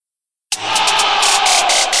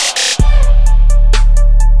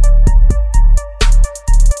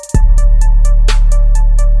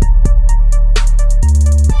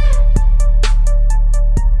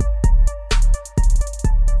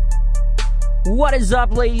What is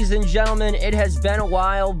up, ladies and gentlemen? It has been a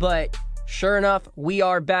while, but sure enough, we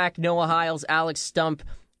are back. Noah Hiles, Alex Stump,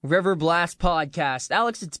 River Blast Podcast.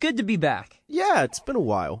 Alex, it's good to be back. Yeah, it's been a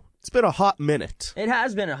while. It's been a hot minute. It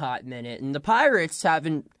has been a hot minute, and the Pirates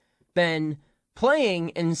haven't been playing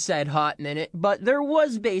in said hot minute, but there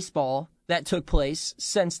was baseball that took place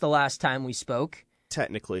since the last time we spoke.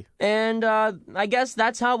 Technically. And I guess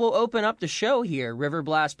that's how we'll open up the show here. River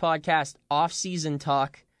Blast Podcast off-season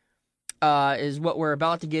talk is what we're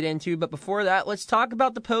about to get into. But before that, let's talk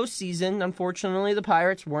about the postseason. Unfortunately, the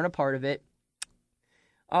Pirates weren't a part of it.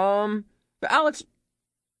 But Alex,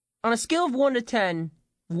 on a scale of 1 to 10,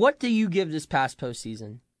 what do you give this past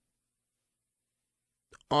postseason?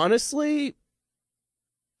 Honestly,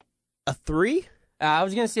 a 3? I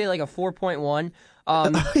was going to say like a 4.1.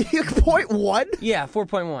 0.1? Yeah,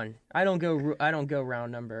 4.1. I don't go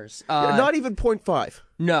round numbers. Not even 0.5.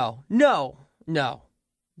 No.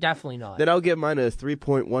 Definitely not. Then I'll give mine a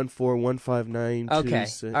 3.14159. Okay.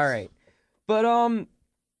 All right. But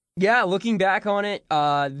yeah, looking back on it,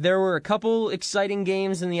 there were a couple exciting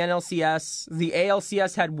games in the NLCS. The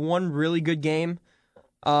ALCS had one really good game.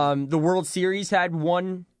 The World Series had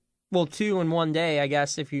two in one day, I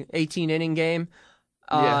guess, 18-inning game.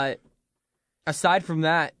 Yeah. Aside from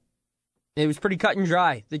that, it was pretty cut and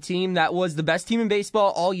dry. The team that was the best team in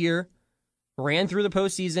baseball all year ran through the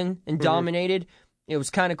postseason and dominated. It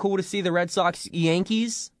was kind of cool to see the Red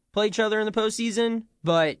Sox-Yankees play each other in the postseason,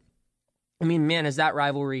 but, I mean, man, has that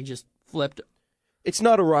rivalry just flipped? It's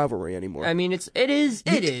not a rivalry anymore. I mean, it is.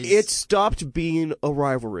 It stopped being a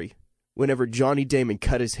rivalry whenever Johnny Damon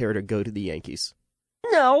cut his hair to go to the Yankees.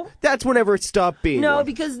 No. That's whenever it stopped being one.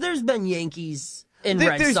 Because there's been Yankees and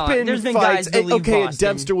Red There's Sox. There's been fights. guys that leave Okay, Boston.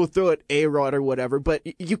 Dempster will throw at A-Rod or whatever, but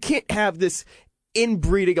you can't have this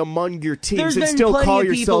inbreeding among your teams and still call There's been plenty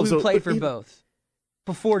of people yourselves who played for both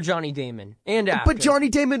before Johnny Damon and after. But Johnny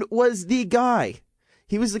Damon was the guy.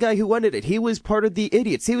 He was the guy who wanted it. He was part of the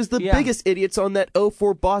idiots. He was the biggest idiots on that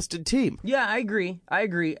 04 Boston team. Yeah, I agree.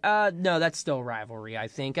 No, that's still a rivalry, I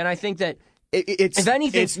think. And I think that if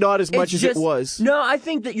anything, it's not as much as it was. No, I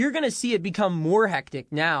think that you're going to see it become more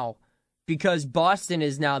hectic now because Boston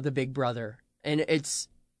is now the big brother. And it's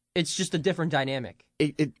just a different dynamic.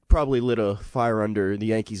 It probably lit a fire under the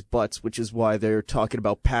Yankees' butts, which is why they're talking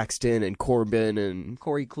about Paxton and Corbin and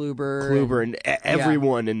Corey Kluber and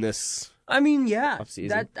everyone in this. I mean, yeah.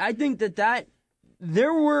 Offseason. I think that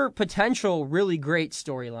there were potential really great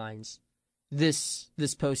storylines this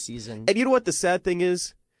postseason. And you know what the sad thing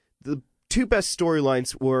is? The two best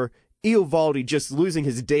storylines were Eovaldi just losing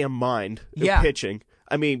his damn mind of pitching.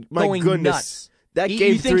 I mean, my Going goodness. Nuts. That You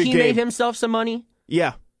Game think 3 he game. made himself some money?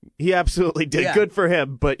 Yeah, he absolutely did. Yeah. Good for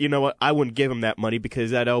him. But you know what? I wouldn't give him that money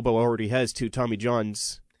because that elbow already has 2 Tommy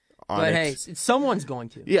Johns on it. But hey, someone's going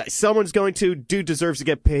to. Yeah, someone's going to. Dude deserves to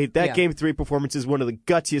get paid. That Yeah. Game 3 performance is one of the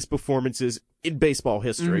gutsiest performances in baseball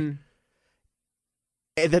history. Mhm.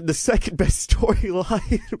 And then the second best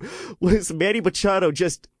storyline was Manny Machado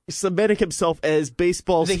just cementing himself as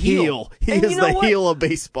baseball's The heel. He And is you know the what? heel of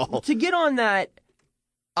baseball. To get on that,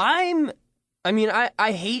 I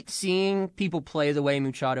hate seeing people play the way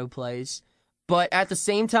Machado plays, but at the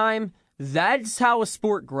same time, that's how a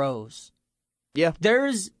sport grows. Yeah.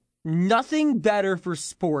 There's nothing better for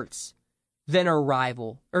sports than a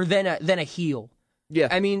rival or than a heel. Yeah.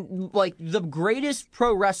 I mean, like the greatest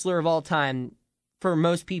pro wrestler of all time, for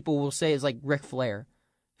most people will say, is like Ric Flair,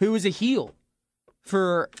 who was a heel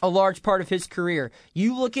for a large part of his career.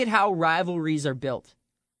 You look at how rivalries are built.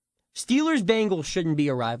 Steelers-Bengals shouldn't be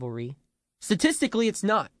a rivalry. Statistically, it's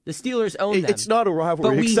not. The Steelers own them. It's not a But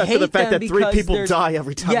rivalry, we except for the hate fact them that 3 because people there's- die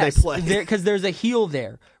every time yes, they play. Because there's a heel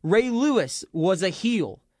there. Ray Lewis was a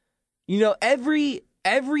heel. You know, every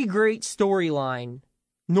great storyline,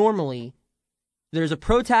 normally, there's a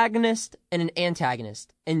protagonist and an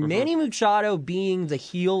antagonist. And Manny Machado being the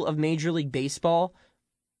heel of Major League Baseball,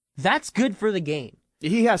 that's good for the game.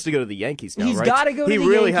 He has to go to the Yankees now, He's right? got to go to the Yankees.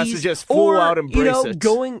 He really has to just full out embrace it.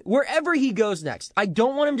 Going wherever he goes next. I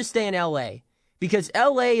don't want him to stay in L.A. because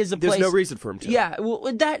L.A. is a place. There's no reason for him to. Yeah,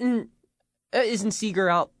 well, that and isn't Seager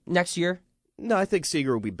out next year? No, I think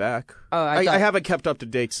Seager will be back. Oh, I thought- haven't kept up to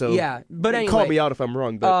date, so Yeah, but anyway, call me out if I'm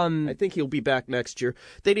wrong, but I think he'll be back next year.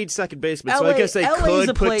 They need second baseman, so I guess they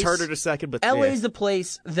could put Turner to second, but LA's the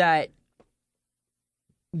place that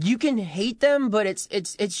you can hate them, but it's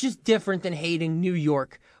just different than hating New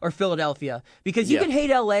York or Philadelphia because you can hate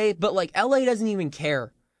LA, but like LA doesn't even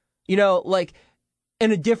care, you know, like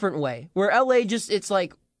in a different way. Where LA it's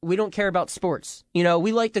like we don't care about sports, you know.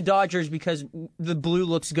 We like the Dodgers because the blue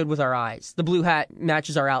looks good with our eyes. The blue hat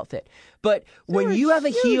matches our outfit. But when you have a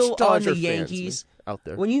heel on the Yankees, out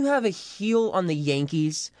there. When you have a heel on the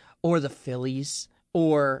Yankees or the Phillies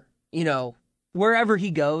or, wherever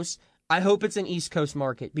he goes, I hope it's an East Coast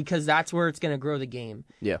market because that's where it's going to grow the game.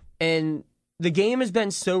 Yeah. And the game has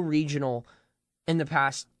been so regional in the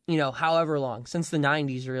past, however long, since the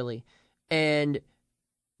 90s, really. And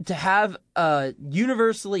to have a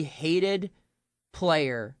universally hated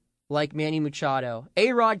player like Manny Machado,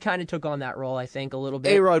 A-Rod kind of took on that role, I think, a little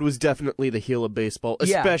bit. A-Rod was definitely the heel of baseball,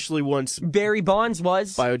 especially once Barry Bonds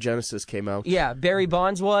was. Biogenesis came out. Yeah, Barry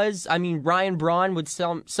Bonds was. I mean, Ryan Braun would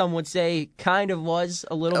some would say kind of was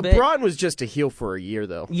a little bit. Braun was just a heel for a year,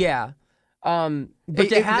 though. Yeah. But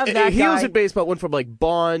to have that heels guy... in baseball went from like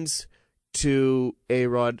Bonds to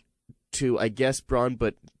A-Rod to, I guess, Braun,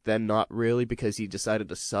 but then not really because he decided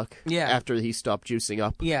to suck after he stopped juicing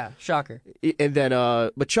up. Yeah, shocker. And then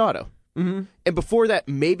Machado. Mm-hmm. And before that,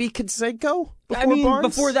 maybe Canseco? Barnes?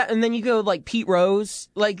 Before that, and then you go like Pete Rose.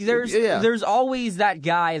 Like, there's always that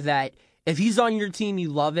guy that if he's on your team, you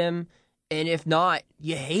love him, and if not,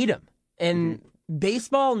 you hate him. And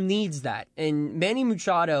baseball needs that, and Manny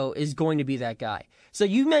Machado is going to be that guy. So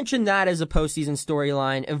you mentioned that as a postseason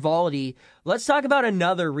storyline. Evaldi, let's talk about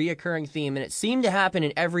another reoccurring theme, and it seemed to happen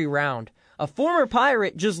in every round. A former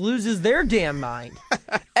Pirate just loses their damn mind.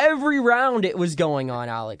 Every round it was going on,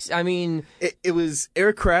 Alex. I mean... It was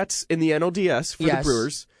Eric Kratz in the NLDS for the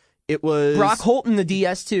Brewers. It was... Brock Holt in the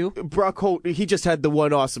DS, too. Brock Holt, he just had the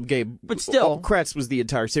one awesome game. But still... Kratz was the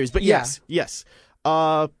entire series. But yes.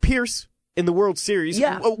 Pierce in the World Series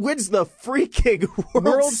wins the freaking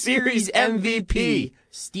World Series MVP.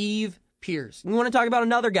 Steve Pearce. We want to talk about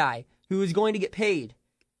another guy who is going to get paid.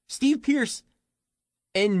 Steve Pearce,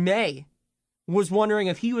 in May, was wondering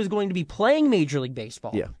if he was going to be playing Major League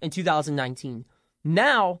Baseball in 2019.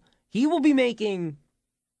 Now, he will be making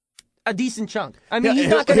a decent chunk. I mean, he's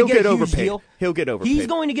not going to get a huge deal. He'll get overpaid. He's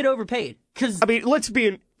going to get overpaid. I mean, let's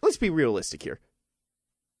be realistic here.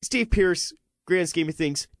 Steve Pearce, grand scheme of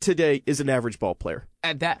things, today is an average ball player.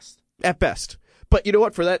 At best. At best. But you know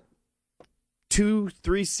what? For that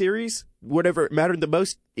 2-3 series, whatever it mattered the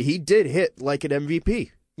most, he did hit like an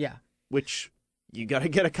MVP. Yeah. Which... you got to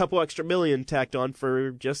get a couple extra million tacked on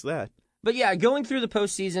for just that. But yeah, going through the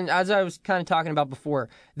postseason, as I was kind of talking about before,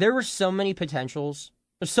 there were so many potentials.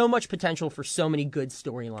 There's so much potential for so many good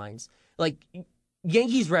storylines. Like,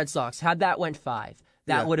 Yankees-Red Sox, had that went 5,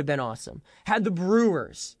 that would have been awesome. Had the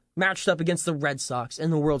Brewers matched up against the Red Sox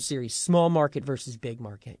in the World Series, small market versus big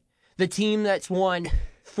market. The team that's won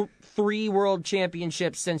 3 World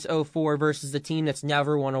Championships since 2004 versus the team that's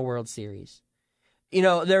never won a World Series.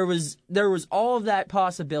 There was all of that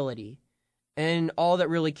possibility, and all that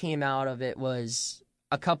really came out of it was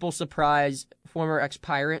a couple surprise former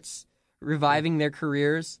ex-Pirates reviving their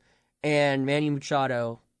careers, and Manny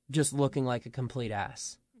Machado just looking like a complete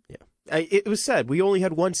ass. Yeah, it was sad. We only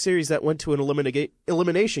had one series that went to an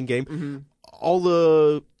elimination game. Mm-hmm. All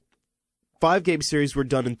the 5-game series were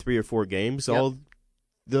done in 3 or 4 games. Yep. All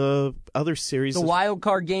the other series, the wild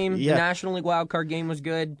card game, the National League wild card game was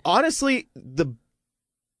good. Honestly, the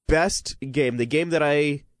best game, the game that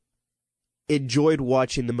I enjoyed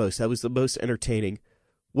watching the most, that was the most entertaining,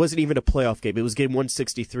 wasn't even a playoff game. It was game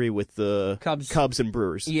 163 with the Cubs and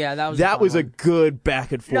Brewers. Yeah, that was a good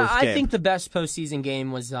back and forth game. I think the best postseason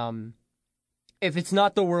game was if it's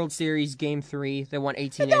not the World Series, Game 3, they won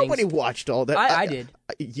 18 innings. Nobody watched all that. I did.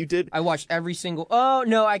 You did? I watched every single... Oh,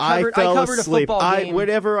 no, I covered a football game.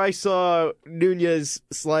 Whenever I saw Nunez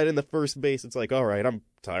slide in the first base, it's like, all right, I'm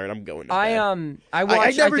tired. I'm going to bed. I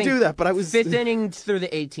watched... I never do that, but I was... 5th inning through the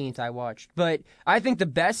 18th I watched. But I think the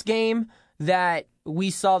best game that we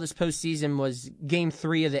saw this postseason was Game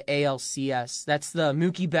 3 of the ALCS. That's the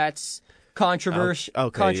Mookie Betts... controversial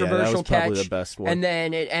catch, the best one. And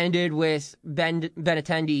then it ended with Ben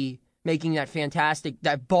Benintendi making that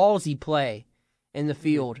ballsy play in the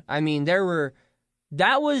field. I mean, I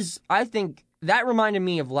think that reminded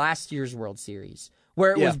me of last year's World Series,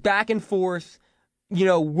 where it was back and forth.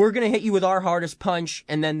 We're going to hit you with our hardest punch,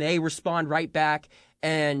 and then they respond right back.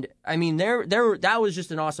 And I mean, that was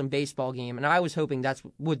just an awesome baseball game, and I was hoping that's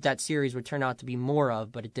what that series would turn out to be more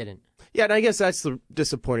of, but it didn't. Yeah, and I guess that's the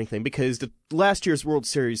disappointing thing, because the last year's World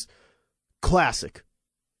Series, classic.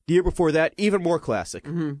 The year before that, even more classic.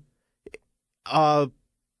 Mm-hmm.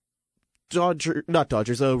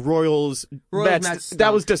 Royals, Mets.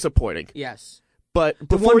 That was disappointing. Yes. But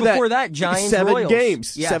before that, Giants, 7 Royals.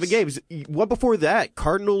 games. Yes. 7 games. What before that?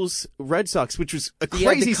 Cardinals, Red Sox, which was a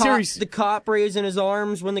crazy series. The cop raising his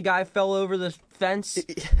arms when the guy fell over the fence.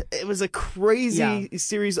 It was a crazy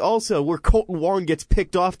series also, where Colton Wong gets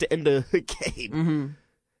picked off to end a game. Mm-hmm.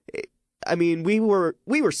 I mean, we were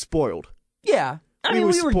spoiled. Yeah. I mean,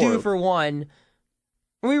 we were due for one.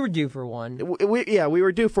 We were due for one. We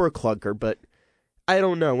were due for a clunker, but I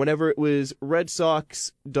don't know. Whenever it was Red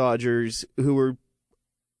Sox, Dodgers, who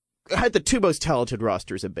had the two most talented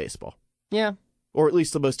rosters in baseball. Yeah. Or at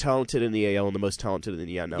least the most talented in the AL and the most talented in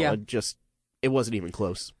the NL. Yeah. It wasn't even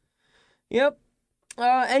close. Yep.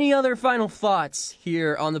 Any other final thoughts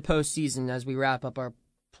here on the postseason as we wrap up our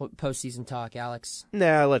postseason talk, Alex?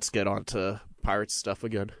 Nah, let's get on to Pirates stuff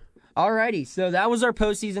again. Alrighty, so that was our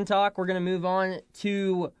postseason talk. We're going to move on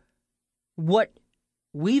to what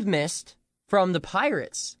we've missed from the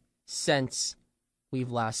Pirates since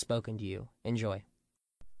we've last spoken to you. Enjoy.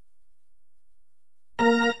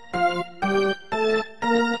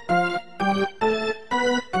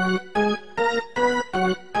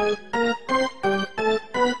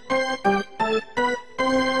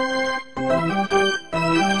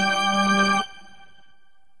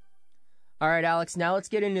 All right, Alex, now let's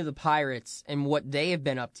get into the Pirates and what they have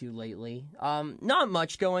been up to lately. Not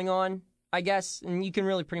much going on, I guess, and you can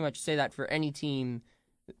really pretty much say that for any team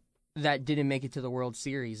that didn't make it to the World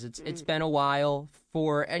Series. It's been a while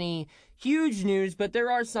for any huge news, but there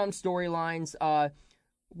are some storylines.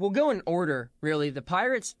 We'll go in order, really. The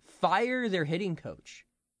Pirates fire their hitting coach.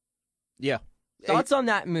 Yeah. Thoughts on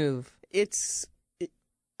that move? It's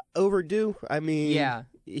overdue. I mean, yeah.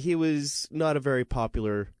 He was not a very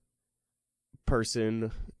popular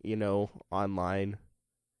person, online.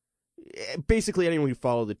 Basically, anyone who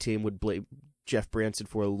followed the team would blame Jeff Branson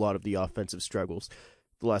for a lot of the offensive struggles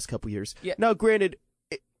the last couple years. Yeah. Now, granted,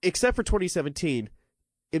 except for 2017,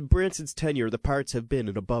 in Branson's tenure, the Pirates have been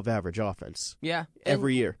an above-average offense. Yeah.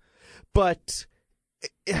 Every year. But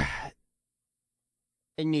it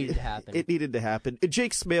needed to happen. It needed to happen.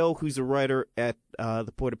 Jake Smale, who's a writer at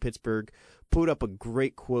the Point of Pittsburgh, put up a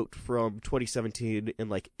great quote from 2017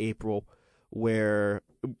 in April, where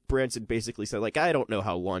Branson basically said, I don't know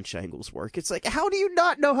how launch angles work. It's how do you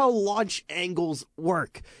not know how launch angles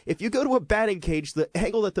work? If you go to a batting cage, the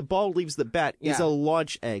angle that the ball leaves the bat is a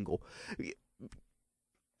launch angle.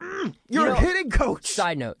 You're a hitting coach.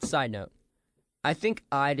 Side note. I think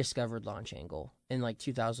I discovered launch angle in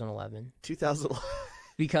 2011. 2011.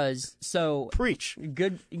 Because, Preach.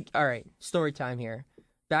 Good. All right, story time here.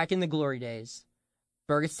 Back in the glory days,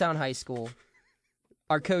 Burgettstown High School,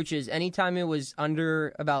 our coaches, anytime it was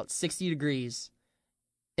under about 60 degrees,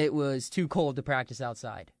 it was too cold to practice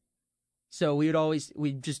outside. So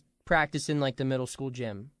we'd just practice in the middle school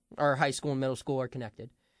gym. Our high school and middle school are connected.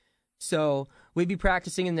 So we'd be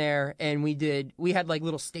practicing in there, and we had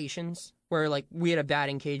little stations where we had a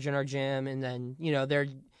batting cage in our gym, and then,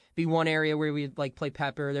 there'd be one area where we'd play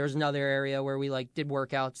pepper. There was another area where we did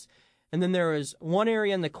workouts. And then there was one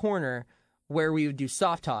area in the corner where we would do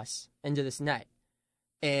soft toss into this net.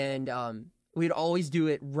 And we'd always do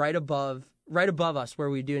it right above us where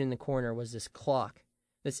we'd do it in the corner was this clock,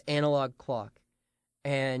 this analog clock.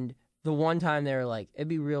 And the one time they were like, it'd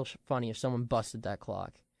be real funny if someone busted that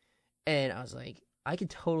clock. And I was like, I could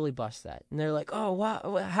totally bust that. And they're like, oh,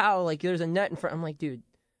 wow, how? There's a net in front. I'm like, dude,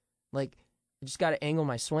 I just got to angle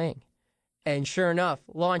my swing. And sure enough,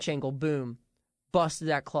 launch angle, boom, busted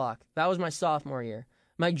that clock. That was my sophomore year.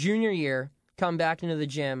 My junior year, come back into the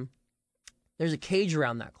gym, there's a cage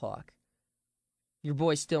around that clock. Your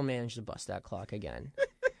boy still managed to bust that clock again.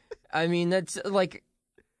 I mean, that's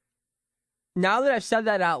now that I've said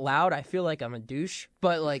that out loud, I feel like I'm a douche.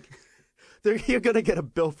 But you're going to get a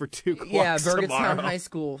bill for 2 clocks yeah, Burgettstown tomorrow. High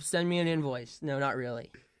School, send me an invoice. No, not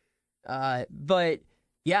really. But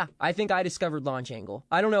yeah, I think I discovered launch angle.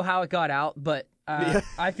 I don't know how it got out, but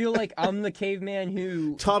I feel like I'm the caveman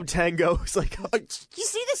who Tom Tango is oh, you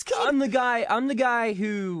see this kid? I'm the guy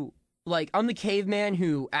who I'm the caveman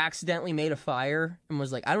who accidentally made a fire and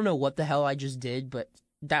was I don't know what the hell I just did, but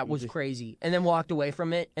that was crazy. And then walked away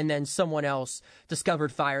from it, and then someone else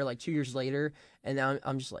discovered fire 2 years later, and now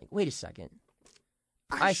I'm just wait a second.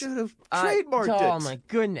 I should have trademarked it. Oh my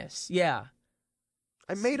goodness, yeah.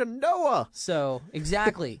 I made a Noah. So,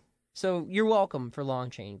 exactly. So, you're welcome for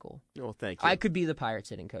launch angle. Oh, thank you. I could be the Pirates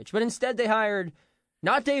hitting coach. But instead, they hired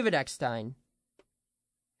not David Eckstein.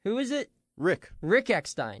 Who is it? Rick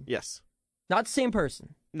Eckstein. Yes. Not the same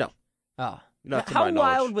person. No. Oh. Not to how my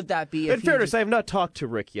knowledge. wild would that be? In fairness, I have not talked to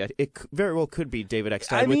Rick yet. It very well could be David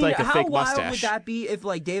Eckstein with a fake how wild mustache. would that be if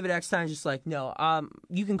David Eckstein's just no,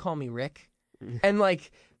 you can call me Rick, and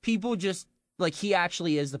people just he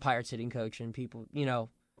actually is the Pirates hitting coach, and people,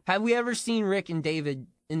 have we ever seen Rick and David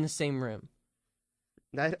in the same room?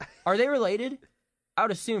 Are they related? I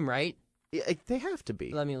would assume, right? Yeah, they have to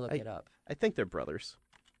be. Let me look it up. I think they're brothers.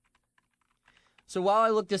 So while I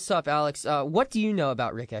look this up, Alex, what do you know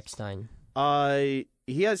about Rick Eckstein?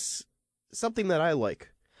 He has something that I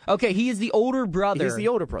like. Okay, he is the older brother. He's the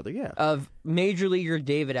older brother, yeah. Of Major Leaguer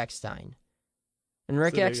David Eckstein. And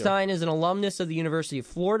Rick Eckstein is an alumnus of the University of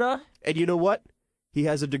Florida. And you know what? He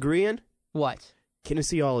has a degree in? What?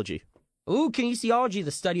 Kinesiology. Ooh, kinesiology,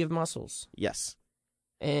 the study of muscles. Yes.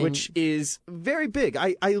 And, which is very big.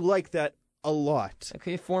 I like that a lot.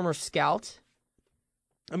 Okay, former scout.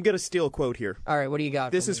 I'm going to steal a quote here. All right, what do you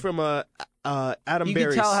got? This is from Adam Berry's. You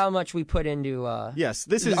can tell how much we put into yes,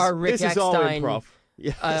 this is our Rick this Eckstein is all improv.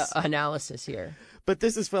 Yes. Analysis here. But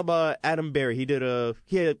this is from Adam Berry. He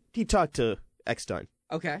talked to Eckstein.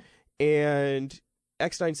 Okay. And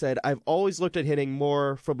Eckstein said, "I've always looked at hitting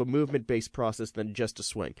more from a movement-based process than just a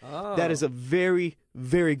swing." Oh. That is a very,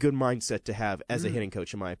 very good mindset to have as a hitting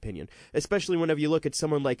coach, in my opinion. Especially whenever you look at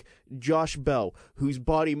someone like Josh Bell, whose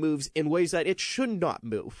body moves in ways that it should not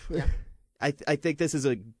move. Yeah. I think this is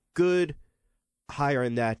a good hire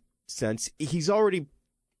in that sense. He's already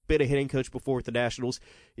been a hitting coach before with the Nationals.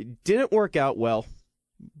 It didn't work out well,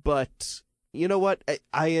 but you know what?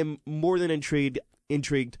 I am more than intrigued.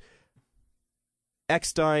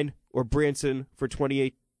 Eckstein or Branson for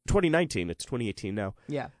 2019. It's 2018 now.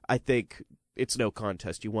 Yeah. I think it's no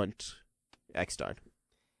contest. You want Eckstein.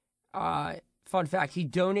 Fun fact, he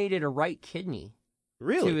donated a right kidney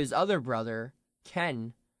Really? to his other brother,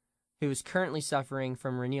 Ken, who is currently suffering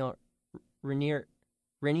from renal disease?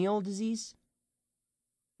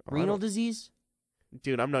 Renal disease?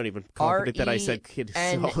 Dude, I'm not even confident that I said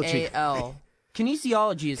kinesiology. Renal.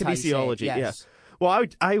 Kinesiology is how you say it. Kinesiology, Yes. yeah. Well,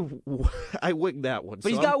 I winged that one.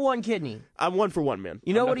 But he's got one kidney. I'm 1 for 1, man.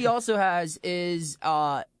 You know what he also has is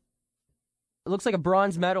it looks like a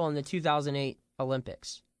bronze medal in the 2008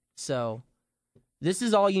 Olympics. So this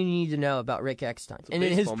is all you need to know about Rick Eckstein. And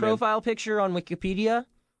in his profile picture on Wikipedia,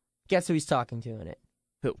 guess who he's talking to in it?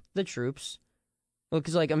 Who? The troops.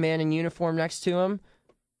 Looks like a man in uniform next to him.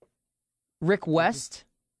 Rick West.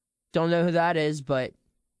 Don't know who that is, but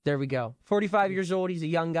there we go. 45 years old. He's a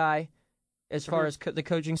young guy as far as the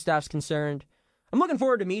coaching staff's concerned. I'm looking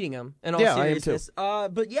forward to meeting him in all seriousness. I am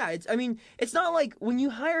too. But yeah, it's not like when you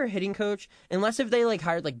hire a hitting coach, unless if they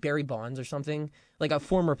hired like Barry Bonds or something, like a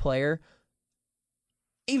former player.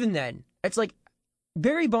 Even then, it's like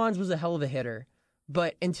Barry Bonds was a hell of a hitter,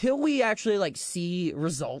 but until we actually see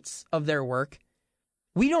results of their work,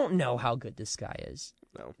 we don't know how good this guy is.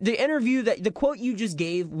 No. The quote you just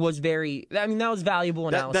gave was that was valuable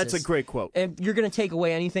analysis. That's a great quote. If you're going to take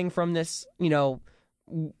away anything from this,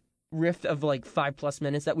 rift of 5+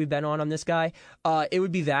 minutes that we've been on this guy, it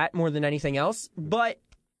would be that more than anything else. But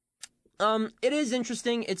it is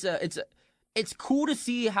interesting. It's cool to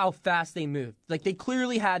see how fast they moved. They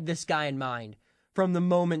clearly had this guy in mind from the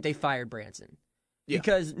moment they fired Branson. Yeah.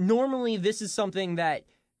 Because normally this is something that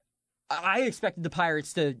I expected the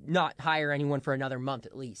Pirates to not hire anyone for another month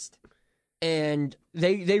at least. And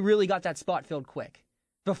they really got that spot filled quick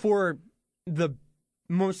before the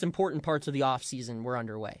most important parts of the offseason were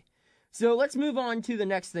underway. So let's move on to the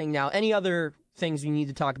next thing now. Any other things we need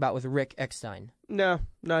to talk about with Rick Eckstein? No,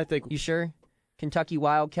 I think... You sure? Kentucky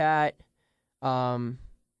Wildcat. Yeah,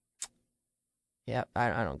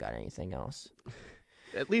 I don't got anything else.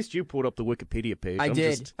 At least you pulled up the Wikipedia page. I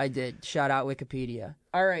did. Shout out Wikipedia.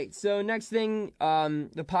 All right, so next thing,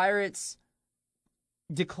 the Pirates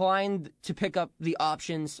declined to pick up the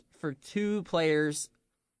options for 2 players,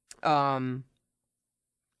 arguably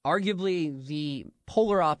the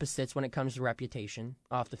polar opposites when it comes to reputation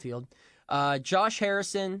off the field. Josh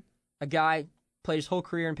Harrison, a guy, played his whole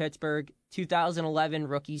career in Pittsburgh, 2011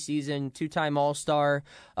 rookie season, 2-time All-Star,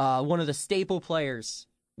 one of the staple players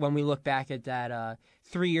when we look back at that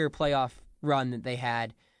 3-year playoff run that they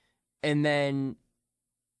had. And then,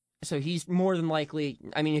 so he's more than likely,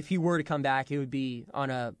 if he were to come back, it would be on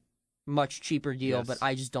a much cheaper deal, yes. But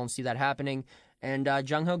I just don't see that happening. And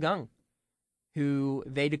Jung Ho Kang, who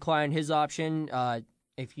they declined his option.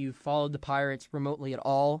 If you followed the Pirates remotely at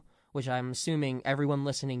all, which I'm assuming everyone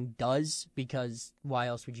listening does, because why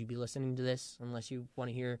else would you be listening to this unless you want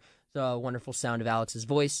to hear the wonderful sound of Alex's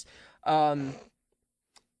voice?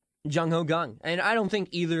 Jung Ho Kang. And I don't think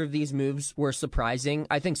either of these moves were surprising.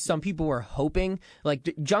 I think some people were hoping.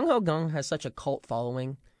 Jung Ho Kang has such a cult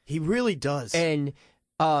following. He really does. And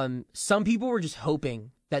some people were just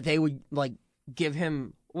hoping that they would, give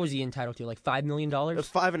him, what was he entitled to, $5 million?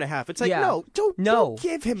 $5.5. It's don't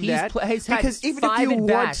give him that. He's had because even 5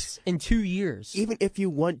 at-bats in 2 years. Even if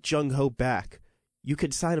you want Jung Ho back, you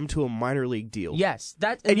could sign him to a minor league deal. Yes.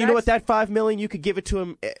 And you know what? That $5 million, you could give it to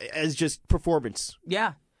him as just performance.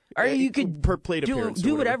 Yeah. Or you could per plate appearance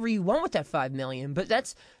do whatever you want with that $5 million. But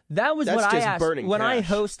that was what I asked when I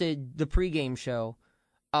hosted the pregame show.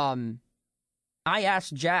 I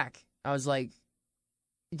asked Jack. I was like,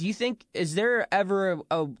 do you think, is there ever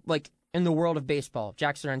a like in the world of baseball,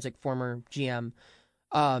 Jack Sterenzik, former GM,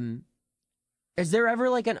 is there ever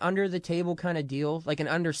like an under the table kind of deal, like an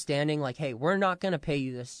understanding, like, hey, we're not going to pay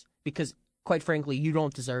you this because, quite frankly, you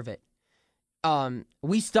don't deserve it.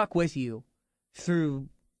 We stuck with you through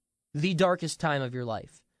the darkest time of your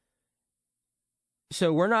life.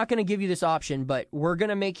 So we're not going to give you this option, but we're going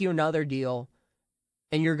to make you another deal,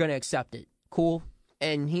 and you're going to accept it. Cool?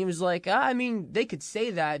 And he was like, I mean, they could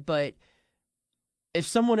say that, but if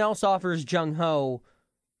someone else offers Jung Ho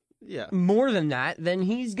more than that, then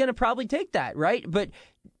he's going to probably take that, right? But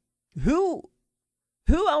who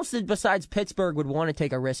else besides Pittsburgh would want to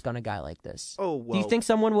take a risk on a guy like this? Oh, well. Do you think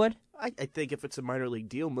someone would? I think if it's a minor league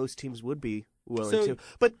deal, most teams would be willing to.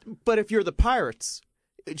 But if you're the Pirates,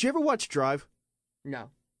 did you ever watch Drive?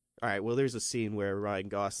 No. All right, well, there's a scene where Ryan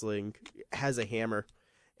Gosling has a hammer,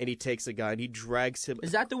 and he takes a guy, and he drags him.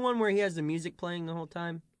 Is that the one where he has the music playing the whole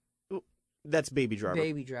time? That's Baby Driver.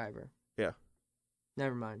 Baby Driver. Yeah.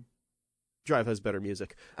 Never mind. Drive has better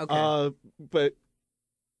music. Okay. But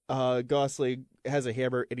Gosling has a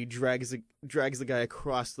hammer, and he drags the guy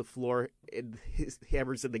across the floor, and his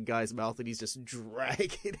hammer's in the guy's mouth, and he's just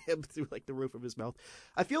dragging him through like the roof of his mouth.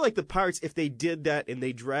 I feel like the Pirates, if they did that and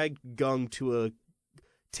they dragged Gung to a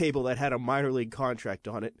table that had a minor league contract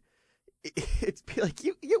on it, it'd be like,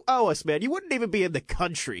 you owe us, man. You wouldn't even be in the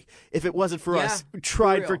country if it wasn't for us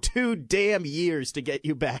trying for 2 damn years to get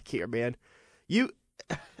you back here, man.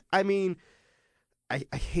 I mean, I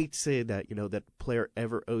hate saying that, that player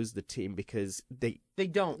ever owes the team because they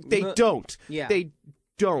don't. They don't. Yeah. They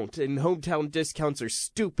don't. And hometown discounts are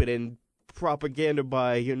stupid and propaganda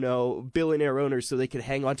by, billionaire owners so they can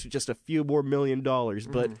hang on to just a few more $1 million.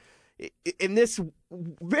 But in this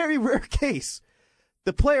very rare case,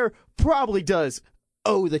 the player probably does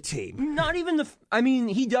owe the team. Not even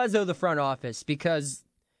he does owe the front office because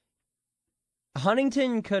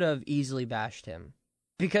Huntington could have easily bashed him.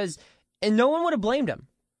 And no one would have blamed him.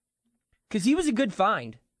 Because he was a good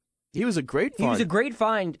find. He was a great find. He was a great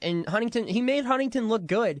find. And he made Huntington look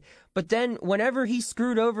good. But then whenever he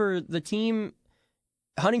screwed over the team,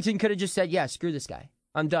 Huntington could have just said, yeah, screw this guy.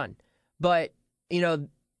 I'm done. But,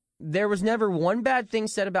 there was never one bad thing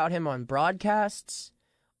said about him on broadcasts,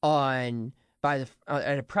 at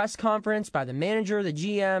a press conference, by the manager, the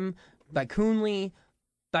GM, by Coonley,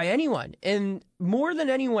 by anyone. And more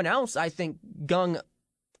than anyone else, I think Gung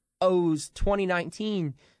owes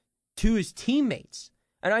 2019 to his teammates.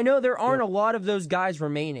 And I know there aren't a lot of those guys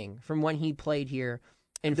remaining from when he played here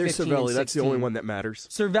in 15 and 16. Cervelli, that's the only one that matters.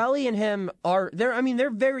 Cervelli and him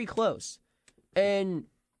they're very close. And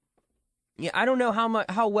yeah, I don't know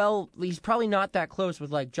how well, he's probably not that close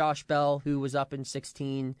with like Josh Bell, who was up in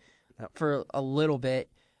 16 for a little bit.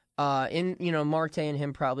 Marte and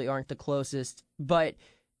him probably aren't the closest, but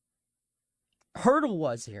Hurdle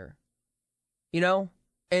was here,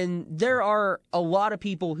 and there are a lot of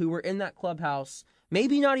people who were in that clubhouse,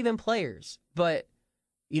 maybe not even players, but,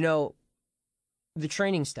 the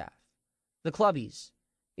training staff, the clubbies,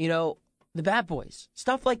 the bat boys,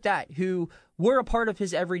 stuff like that, who were a part of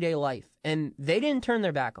his everyday life, and they didn't turn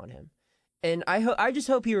their back on him. And I just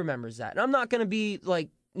hope he remembers that. And I'm not going to be like,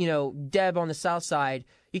 Deb on the South Side,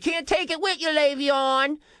 you can't take it with you,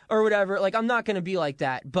 Le'Veon, or whatever. Like, I'm not going to be like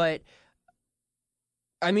that. But,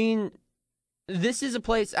 I mean, this is a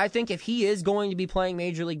place, I think if he is going to be playing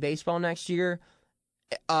Major League Baseball next year,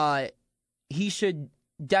 he should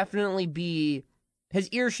definitely be, his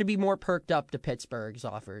ears should be more perked up to Pittsburgh's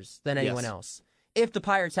offers than anyone else, if the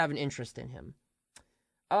Pirates have an interest in him.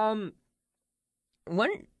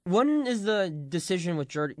 When is the decision with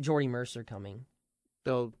Jordy Mercer coming?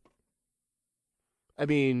 So, I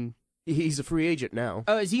mean, he's a free agent now.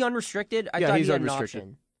 Oh, is he unrestricted? I thought he's he had unrestricted. An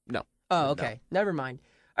option. No. Oh, okay. No. Never mind.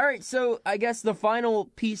 All right, so I guess the final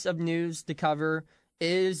piece of news to cover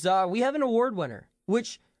is we have an award winner,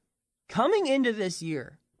 which coming into this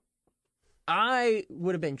year, I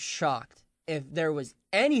would have been shocked if there was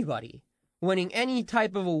anybody winning any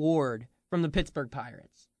type of award from the Pittsburgh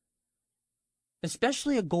Pirates,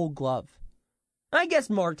 especially a Gold Glove. I guess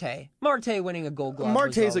Marte winning a Gold Glove.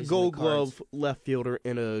 Marte is a Gold Glove left fielder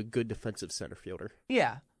and a good defensive center fielder.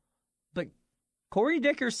 Yeah, but Corey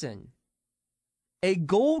Dickerson, a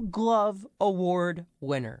Gold Glove award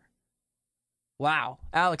winner. Wow.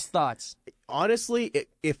 Alex, thoughts? Honestly,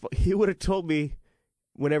 if he would have told me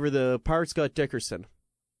whenever the Pirates got Dickerson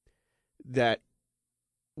that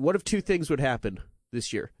one of two things would happen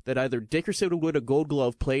this year. That either Dickerson would win a Gold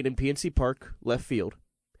Glove playing in PNC Park left field,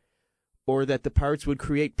 or that the Pirates would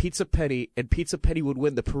create Pizza Penny and Pizza Penny would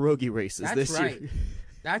win the pierogi races this year.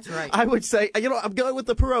 That's right. I would say, I'm going with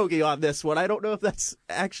the pierogi on this one. I don't know if that's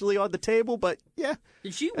actually on the table, but yeah.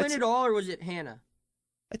 Did she win it all, or was it Hannah?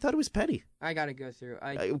 I thought it was Penny. I got to go through.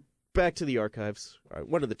 Back to the archives. All right,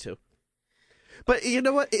 one of the two. But you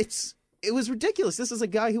know what? It was ridiculous. This is a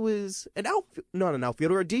guy who was not an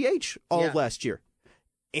outfielder, a DH all of last year.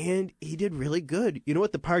 And he did really good. You know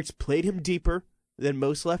what? The Pirates played him deeper than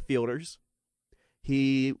most left fielders.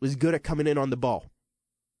 He was good at coming in on the ball.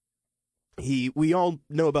 We all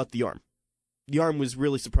know about the arm. The arm was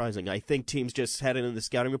really surprising. I think teams just had it in the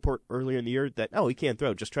scouting report earlier in the year that, he can't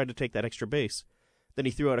throw. Just tried to take that extra base. Then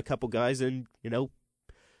he threw out a couple guys and,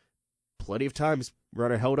 plenty of times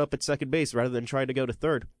runner held up at second base rather than trying to go to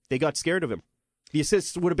third. They got scared of him. The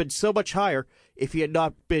assists would have been so much higher if he had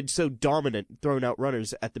not been so dominant throwing out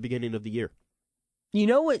runners at the beginning of the year. You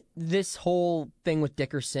know what this whole thing with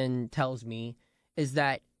Dickerson tells me is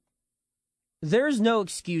that there's no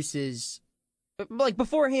excuses. Like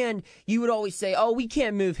beforehand, you would always say, we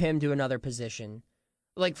can't move him to another position.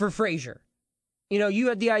 Like for Frazier. You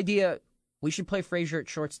had the idea, we should play Frazier at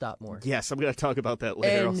shortstop more. Yes, I'm going to talk about that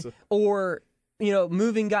later also. Or,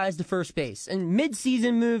 moving guys to first base. And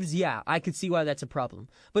mid-season moves, I could see why that's a problem.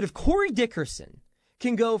 But if Corey Dickerson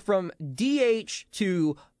can go from DH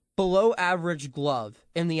to below average glove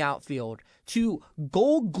in the outfield to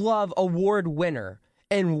Gold Glove Award winner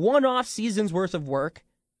in one off season's worth of work,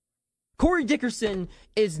 Corey Dickerson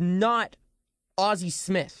is not Ozzie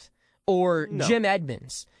Smith or Jim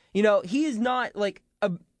Edmonds. He is not like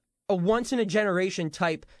a once-in-a-generation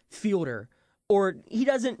type fielder, or he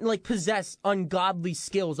doesn't possess ungodly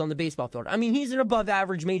skills on the baseball field. I mean, he's an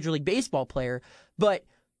above-average Major League Baseball player, but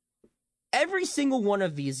every single one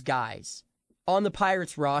of these guys on the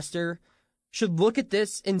Pirates roster should look at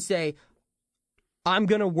this and say, I'm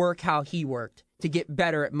going to work how he worked to get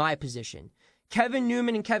better at my position. Kevin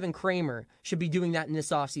Newman and Kevin Kramer should be doing that in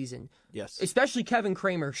this offseason. Yes. Especially Kevin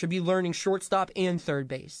Kramer should be learning shortstop and third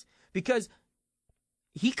base, because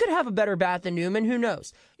he could have a better bat than Newman. Who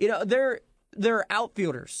knows? There are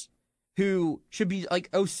outfielders who should be, like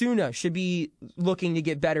Osuna, should be looking to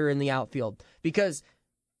get better in the outfield, because,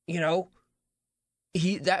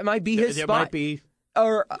 that might be his spot. That might be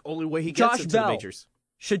or the only way he Josh gets into Bell the majors.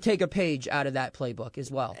 Should take a page out of that playbook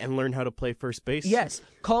as well. And learn how to play first base. Yes.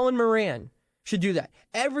 Colin Moran should do that.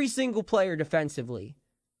 Every single player defensively.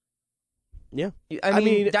 Yeah. I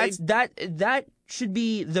mean that should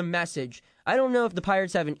be the message. I don't know if the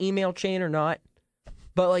Pirates have an email chain or not,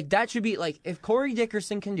 but that should be if Corey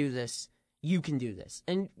Dickerson can do this, you can do this.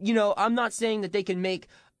 And I'm not saying that they can make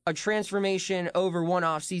a transformation over one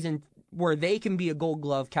off season where they can be a Gold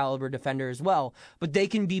Glove caliber defender as well, but they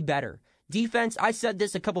can be better. Defense, I said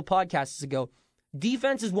this a couple podcasts ago,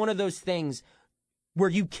 defense is one of those things where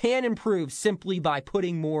you can improve simply by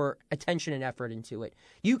putting more attention and effort into it.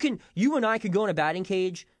 You and I could go in a batting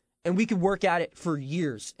cage and we could work at it for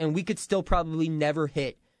years, and we could still probably never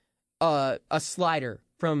hit a slider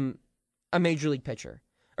from a major league pitcher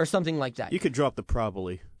or something like that. You could drop the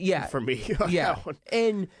probably for me. Yeah.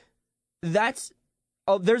 And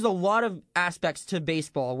there's a lot of aspects to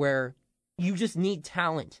baseball where you just need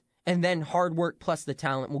talent, and then hard work plus the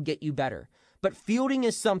talent will get you better. But fielding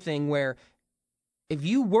is something where if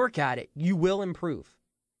you work at it, you will improve.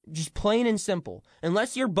 Just plain and simple.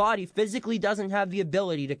 Unless your body physically doesn't have the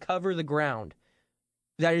ability to cover the ground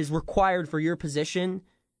that is required for your position,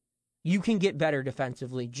 you can get better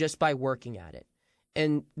defensively just by working at it.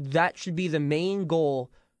 And that should be the main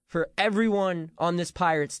goal for everyone on this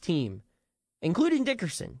Pirates team, including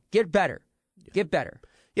Dickerson. Get better. Get better.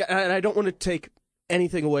 Yeah, and I don't want to take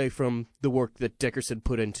anything away from the work that Dickerson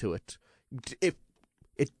put into it.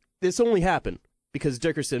 This only happened because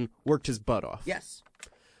Dickerson worked his butt off. Yes.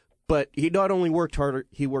 But he not only worked harder,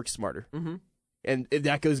 he worked smarter. Mm-hmm. And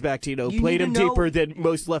that goes back to, played him deeper than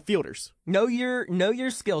most left fielders. Know your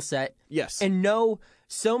skill set. Yes. And know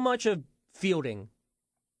so much of fielding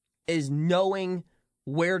is knowing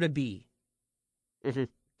where to be. Mm-hmm.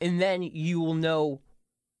 And then you will know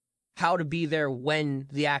how to be there when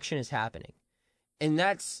the action is happening. And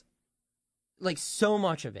that's so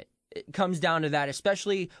much of it. It comes down to that,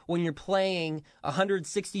 especially when you're playing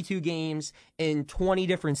 162 games in 20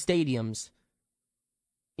 different stadiums.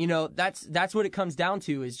 That's what it comes down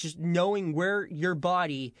to, is just knowing where your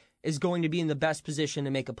body is going to be in the best position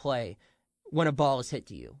to make a play when a ball is hit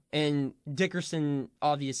to you. And Dickerson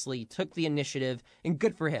obviously took the initiative, and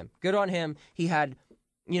good for him. Good on him. He had,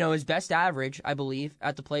 his best average, I believe,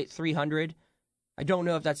 at the plate, 300. I don't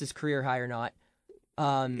know if that's his career high or not.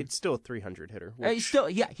 It's still a 300 hitter. He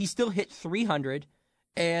still hit 300,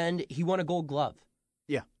 and he won a Gold Glove.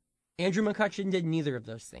 Yeah. Andrew McCutchen did neither of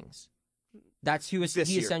those things. That's who he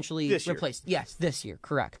essentially replaced. Yes, this year,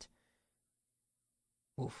 correct.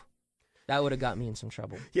 Oof. That would have got me in some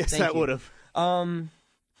trouble. Yes, that would have. All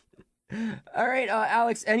right,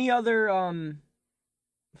 Alex, any other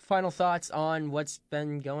final thoughts on what's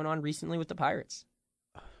been going on recently with the Pirates?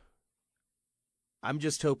 I'm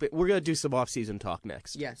just hoping we're going to do some off-season talk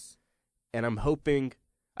next. Yes. And I'm hoping,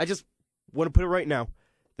 I just want to put it right now,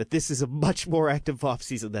 that this is a much more active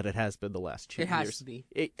off-season than it has been the last 2 years. It has to be.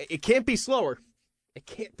 It can't be slower. It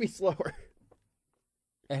can't be slower.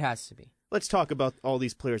 It has to be. Let's talk about all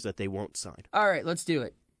these players that they won't sign. All right, let's do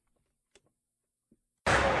it.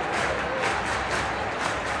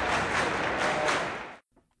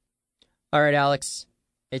 All right, Alex,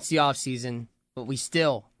 it's the off season, but we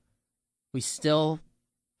still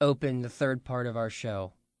open the third part of our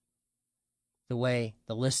show the way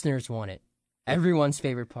the listeners want it. Everyone's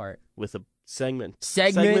favorite part. With a segment.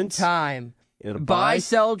 Segment time. Buy,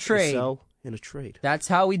 sell, trade. Sell, and a trade. That's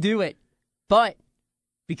how we do it. But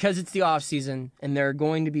because it's the off season and there are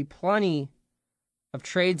going to be plenty of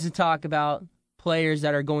trades to talk about, players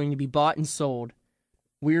that are going to be bought and sold,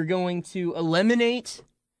 we're going to eliminate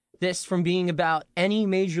this from being about any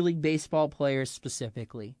Major League Baseball players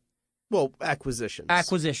specifically. Well, acquisitions.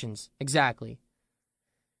 Acquisitions, exactly.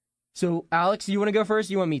 So, Alex, you want to go first?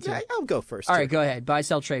 Or you want me to? Yeah, I'll go first. All right, go ahead. Buy,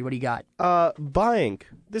 sell, trade. What do you got? Buying.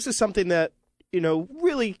 This is something that,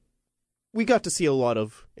 really we got to see a lot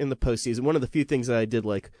of in the postseason. One of the few things that I did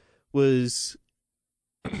like was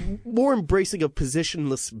more embracing of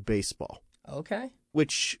positionless baseball. Okay.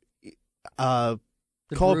 Which, call it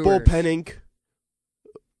bullpenning,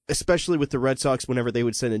 especially with the Red Sox whenever they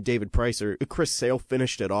would send in David Price or Chris Sale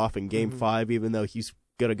finished it off in Game 5, even though he's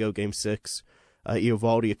going to go Game 6.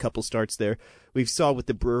 Eovaldi, a couple starts there. We saw with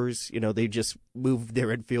the Brewers, they just moved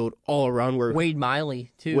their infield all around. Where Wade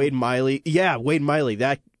Miley, too. Wade Miley,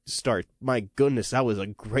 that start, my goodness, that was a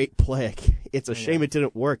great play. It's a shame it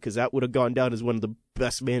didn't work because that would have gone down as one of the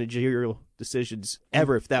best managerial decisions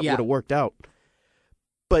ever if that would have worked out.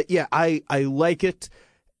 But yeah, I like it.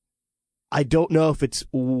 I don't know if it's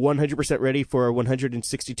 100% ready for a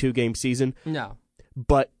 162-game season. No.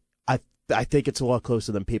 But I think it's a lot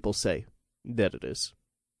closer than people say that it is.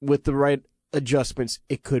 With the right adjustments,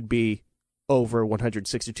 it could be over a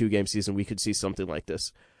 162-game season. We could see something like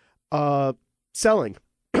this. Selling.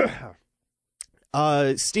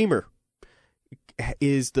 Steamer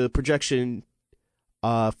is the projection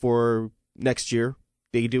for next year.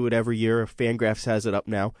 They do it every year. Fangraphs has it up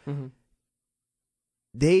now. Mm-hmm.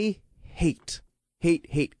 They hate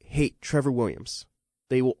Trevor Williams.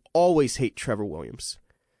 They will always hate Trevor Williams.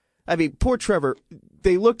 I mean, poor Trevor,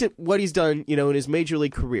 they looked at what he's done, in his major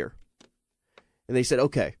league career. And they said,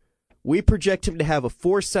 okay, we project him to have a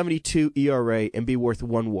 4.72 ERA and be worth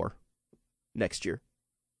 1 WAR next year.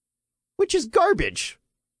 Which is garbage.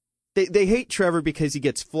 They hate Trevor because he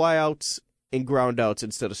gets flyouts and groundouts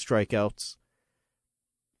instead of strikeouts.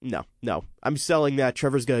 No. I'm selling that.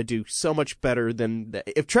 Trevor's going to do so much better than that.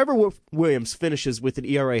 If Trevor Williams finishes with an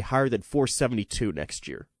ERA higher than 4.72 next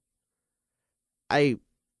year, I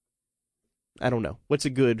don't know. What's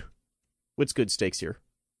good stakes here?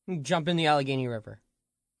 Jump in the Allegheny River.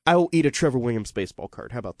 I will eat a Trevor Williams baseball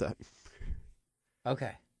card. How about that?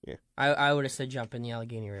 Okay. Yeah. I would have said jump in the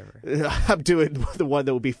Allegheny River. I'm doing the one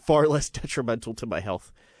that will be far less detrimental to my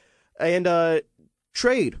health. And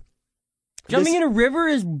trade. Jumping in a river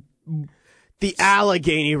is the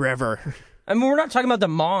Allegheny River. I mean, we're not talking about the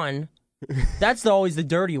Mon. That's always the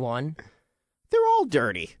dirty one. They're all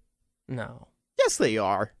dirty. No. Yes, they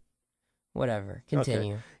are. Whatever.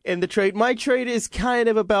 Continue. Okay. And the trade, my trade is kind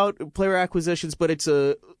of about player acquisitions, but it's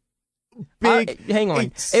a big... hang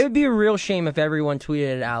on. It would be a real shame if everyone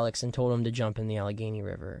tweeted at Alex and told him to jump in the Allegheny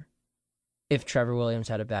River if Trevor Williams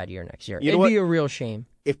had a bad year next year. It'd be a real shame.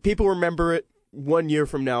 If people remember it 1 year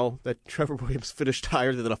from now that Trevor Williams finished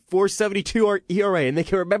higher than a 4.72 ERA and they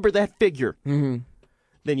can remember that figure, then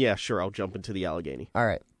yeah, sure, I'll jump into the Allegheny. All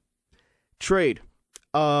right. Trade.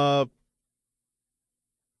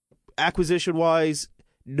 Acquisition-wise,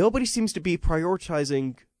 nobody seems to be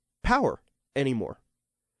prioritizing power anymore.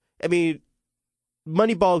 I mean,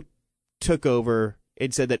 Moneyball took over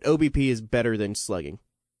and said that OBP is better than slugging.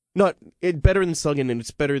 Better than slugging, and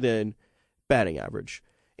it's better than batting average.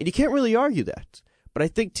 And you can't really argue that. But I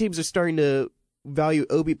think teams are starting to value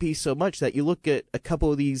OBP so much that you look at a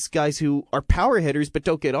couple of these guys who are power hitters but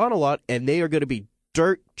don't get on a lot, and they are going to be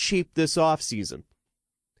dirt cheap this offseason.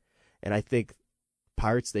 And I think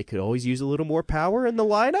Pirates, they could always use a little more power in the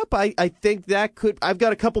lineup. I think that could. I've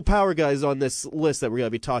got a couple power guys on this list that we're going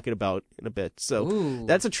to be talking about in a bit. So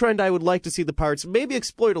that's a trend I would like to see the Pirates maybe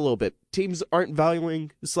exploit a little bit. Teams aren't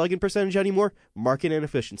valuing slugging percentage anymore. Market and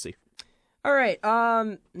efficiency. All right.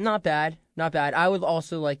 Not bad. Not bad. I would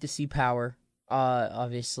also like to see power.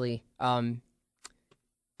 Obviously. I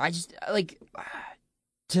just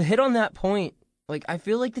to hit on that point. Like, I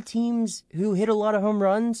feel like the teams who hit a lot of home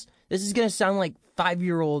runs, this is going to sound like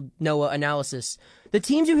 5-year-old Noah analysis. The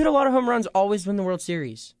teams who hit a lot of home runs always win the World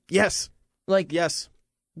Series. Yes. Yes.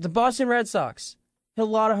 The Boston Red Sox hit a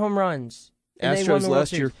lot of home runs. And they won the World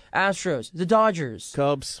Series. Astros, the Dodgers.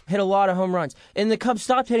 Cubs. Hit a lot of home runs. And the Cubs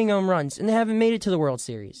stopped hitting home runs, and they haven't made it to the World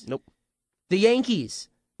Series. Nope. The Yankees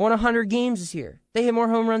won 100 games this year. They hit more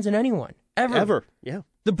home runs than anyone. Ever. Yeah.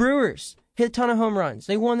 The Brewers hit a ton of home runs.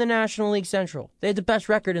 They won the National League Central. They had the best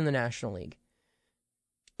record in the National League.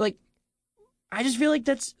 Like, I just feel like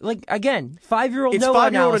that's, like, again, 5-year-old it's Noah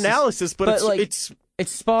 5-year-old analysis, but it's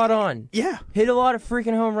spot on. Yeah. Hit a lot of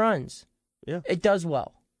freaking home runs. Yeah. It does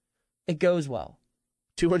well. It goes well.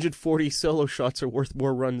 240 solo shots are worth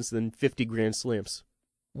more runs than 50 grand slams.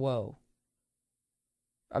 Whoa.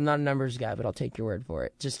 I'm not a numbers guy, but I'll take your word for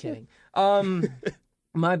it. Just kidding.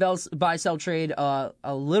 My buy-sell trade, a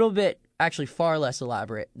little bit, actually far less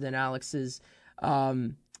elaborate than Alex's.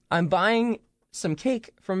 I'm buying some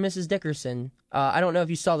cake from Mrs. Dickerson. I don't know if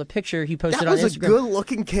you saw the picture he posted on Instagram. That was a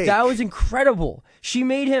good-looking cake. That was incredible. She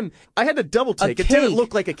made him I had to double-take. It didn't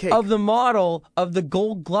look like a cake. Of the model of the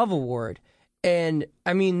Gold Glove Award. And,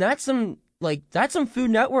 I mean, that's some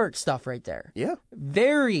Food Network stuff right there. Yeah.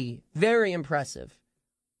 Very, very impressive.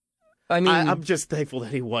 I mean, I'm just thankful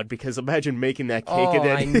that he won, because imagine making that cake and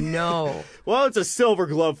then... I know. Well, it's a silver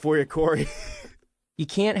glove for you, Corey. You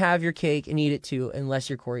can't have your cake and eat it too unless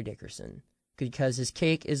you're Corey Dickerson, because his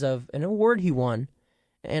cake is of an award he won,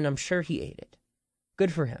 and I'm sure he ate it.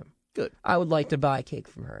 Good for him. Good. I would like to buy a cake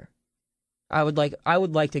from her. I would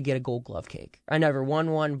like to get a Gold Glove cake. I never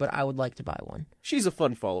won one, but I would like to buy one. She's a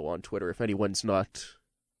fun follow on Twitter if anyone's not.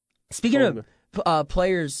 Speaking of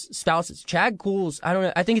players' spouses, Chad Kuhl's, I don't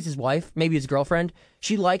know, I think it's his wife, maybe his girlfriend.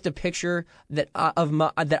 She liked a picture that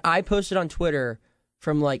I posted on Twitter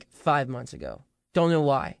from like 5 months ago. Don't know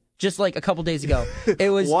why. Just like a couple days ago. It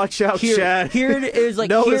was watch out, Chad. Here it is, like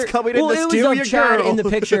Noah's coming in to steal your Chad girl. in the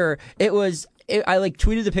picture. I like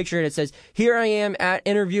tweeted the picture and it says, "Here I am at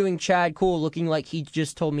interviewing Chad Kuhl, looking like he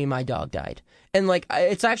just told me my dog died." And like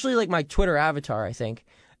it's actually like my Twitter avatar, I think.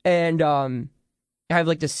 And I have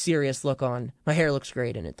like this serious look on. My hair looks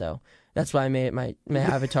great in it though. That's why I made it my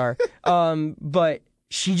avatar. But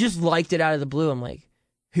she just liked it out of the blue. I'm like,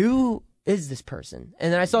 who is this person?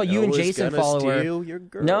 And then I saw you and Jason follow her. Your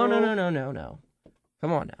girl. No.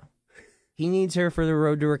 Come on now. He needs her for the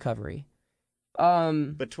road to recovery.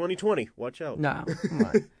 But 2020, watch out. No, come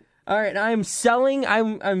on. All right,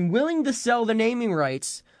 I'm willing to sell the naming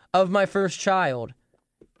rights of my first child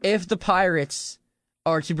if the Pirates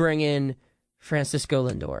are to bring in Francisco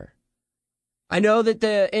Lindor. I know that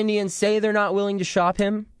the Indians say they're not willing to shop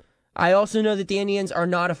him. I also know that the Indians are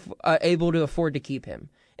not able to afford to keep him.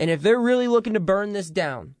 And if they're really looking to burn this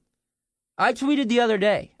down, I tweeted the other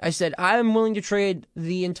day. I said, I am willing to trade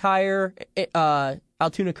the entire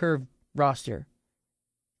Altoona Curve roster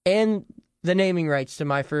and the naming rights to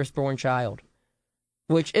my firstborn child,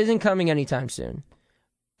 which isn't coming anytime soon.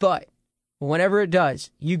 But whenever it does,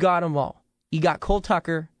 you got them all. You got Cole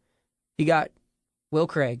Tucker, you got Will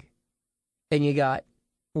Craig, and you got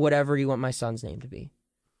whatever you want my son's name to be.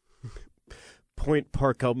 Point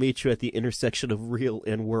Park, I'll meet you at the intersection of real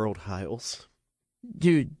and world, Hiles.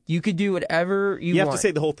 Dude, you could do whatever you want. You have to say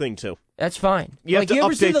the whole thing, too. That's fine. You have to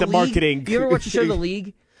update the marketing. You ever watch the show The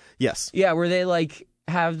League? Yes. Yeah, where they, like,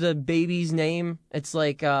 have the baby's name. It's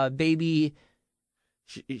like baby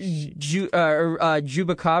Jubacabra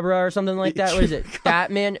or something like that. What is it?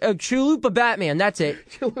 Batman? Oh, Chalupa Batman. That's it.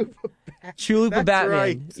 Chalupa Batman.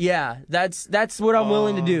 Right. Yeah, that's what I'm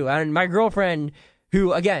willing to do. And my girlfriend,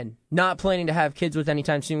 who, again, not planning to have kids with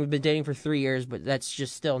anytime soon. We've been dating for 3 years, but that's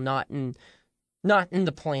just still not in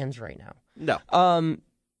the plans right now. No.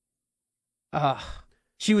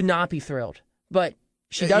 She would not be thrilled, but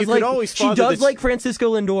she You does like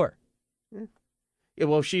Francisco Lindor. Yeah,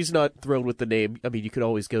 well, she's not thrilled with the name. I mean, you could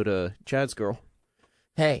always go to Chad's girl.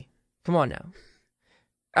 Hey, come on now.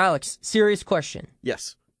 Alex, serious question.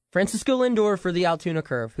 Yes. Francisco Lindor for the Altoona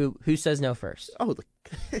Curve. Who says no first? Oh, the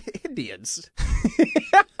Indians.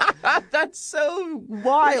 That's so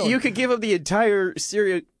wild. You could give him the entire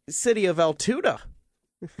city of Altoona.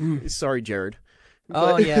 Sorry, Jared.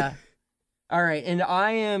 Oh, yeah. All right, and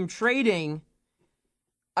I am trading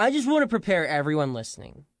I just want to prepare everyone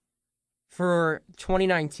listening for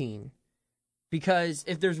 2019, because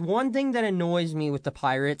if there's one thing that annoys me with the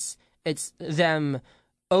Pirates, it's them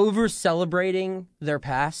over-celebrating their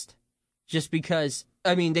past, just because,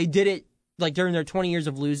 I mean, they did it like during their 20 years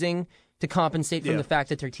of losing to compensate from the fact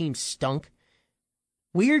that their team stunk.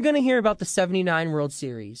 We are going to hear about the 79 World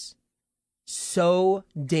Series so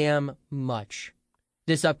damn much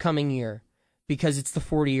this upcoming year because it's the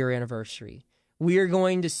 40-year anniversary. We are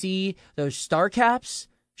going to see those star caps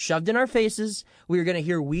shoved in our faces. We are going to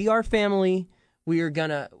hear "We Are Family."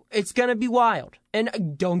 It's going to be wild.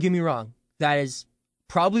 And don't get me wrong, that is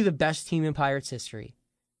probably the best team in Pirates history.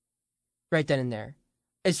 Right then and there.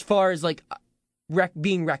 As far as like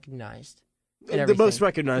being recognized. The most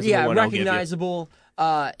recognizable one, recognizable.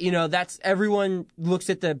 That's everyone looks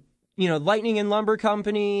at the, Lightning and Lumber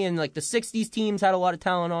Company and like the 60s teams had a lot of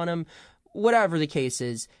talent on them. Whatever the case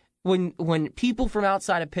is, when people from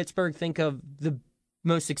outside of Pittsburgh think of the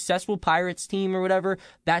most successful Pirates team or whatever,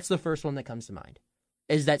 that's the first one that comes to mind.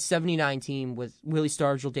 Is that 79 team with Willie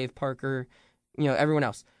Stargell, Dave Parker, everyone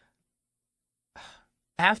else.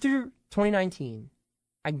 After 2019,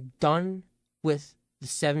 I'm done with the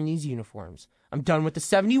 70s uniforms. I'm done with the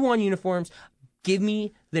 71 uniforms. Give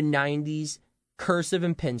me the 90s cursive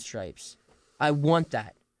and pinstripes. I want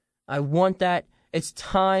that. It's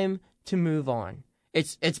time to move on.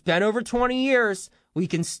 It's been over 20 years. We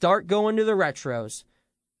can start going to the retros.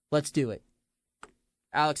 Let's do it.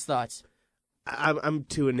 Alex, thoughts? I'm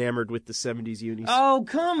too enamored with the 70s unis. Oh,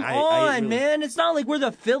 come on, man. It's not like we're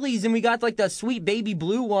the Phillies and we got like the sweet baby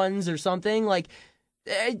blue ones or something. Like,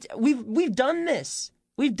 we've done this.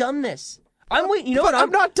 I'm waiting.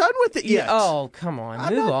 I'm not done with it yet. Oh, come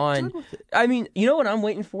on. Move on. I mean, you know what I'm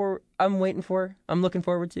waiting for? I'm looking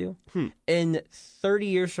forward to? In 30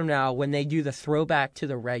 years from now, when they do the throwback to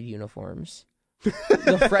the red uniforms.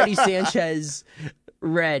 The Freddie Sanchez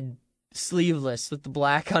red sleeveless with the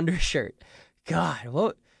black undershirt.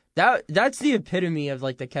 God, that's the epitome of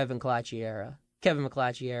like the Kevin McClatchy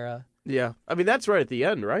era. Yeah. I mean, that's right at the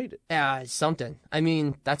end, right? Yeah, something. I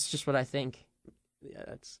mean, that's just what I think. Yeah,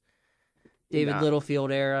 that's David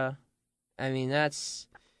Littlefield era. I mean, that's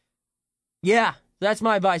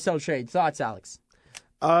my buy sell trade. Thoughts, Alex?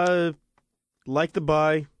 Like the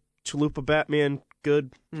buy, Chalupa Batman,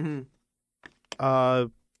 good. Mm-hmm.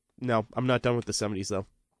 No, I'm not done with the 70s though.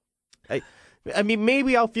 I mean,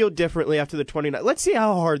 maybe I'll feel differently after the 29. Let's see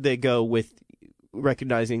how hard they go with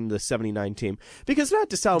recognizing the 79 team. Because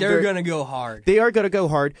not to sound they're going to go hard. They are going to go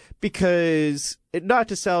hard because, not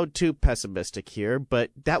to sound too pessimistic here,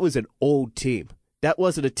 but that was an old team. That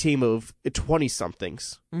wasn't a team of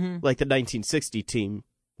 20-somethings like the 1960 team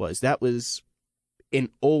was. That was an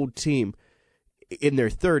old team in their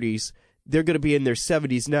 30s. They're going to be in their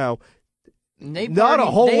 70s now. Not a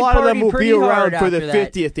whole lot of them will be around for the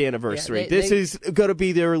 50th anniversary. This is going to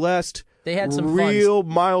be their last real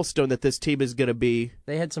milestone that this team is going to be.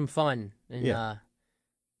 They had some fun, and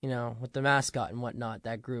with the mascot and whatnot.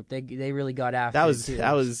 That group, they really got after.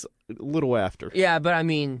 That was a little after. Yeah, but I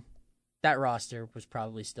mean, that roster was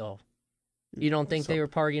probably still. You don't think they were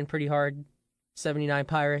partying pretty hard? 79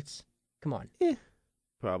 Pirates. Come on. Yeah,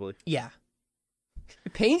 probably. Yeah.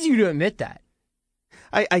 It pains you to admit that.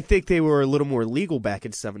 I think they were a little more legal back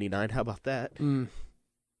in 79. How about that?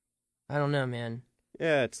 I don't know, man.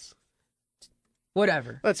 Yeah, it's...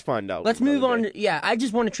 Whatever. Let's find out. Let's move on. I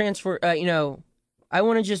just want to transfer, I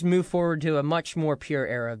want to just move forward to a much more pure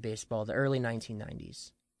era of baseball, the early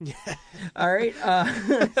 1990s. Yeah. All right.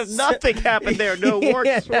 Nothing happened there. No war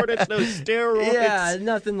shortage, no steroids. Yeah,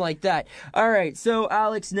 nothing like that. All right. So,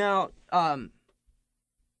 Alex, now...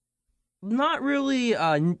 not really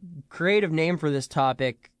a creative name for this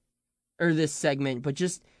topic or this segment, but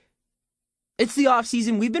just it's the off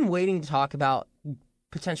season. We've been waiting to talk about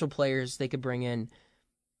potential players they could bring in.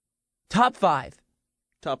 Top 5.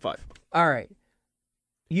 Top 5. All right.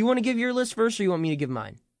 You want to give your list first, or you want me to give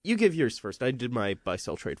mine? You give yours first. I did my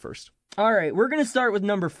buy-sell trade first. All right. We're going to start with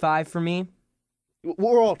number 5 for me.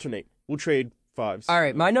 We'll alternate. We'll trade 5s. All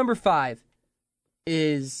right. My number 5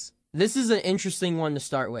 is... This is an interesting one to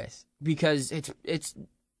start with because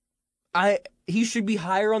he should be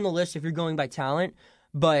higher on the list if you're going by talent,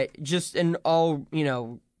 but just in all,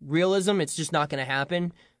 realism, it's just not going to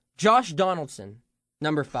happen. Josh Donaldson,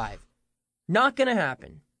 number 5. Not going to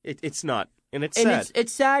happen. It's not, and it's sad.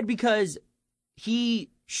 It's sad because he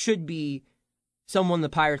should be someone the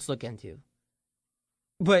Pirates look into.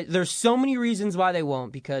 But there's so many reasons why they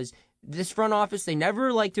won't, because this front office, they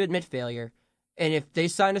never like to admit failure. And if they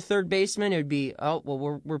sign a third baseman, it would be,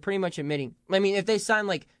 we're pretty much admitting. I mean, if they sign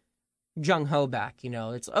like Jung Ho back.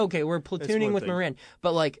 It's okay. We're platooning with thing. Moran,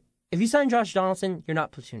 but like if you sign Josh Donaldson, you're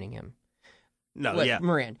not platooning him. No, with yeah.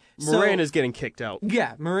 Moran. Moran is getting kicked out.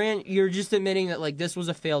 Yeah, Moran. You're just admitting that like this was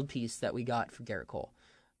a failed piece that we got for Garrett Cole.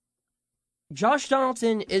 Josh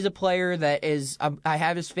Donaldson is a player that is. I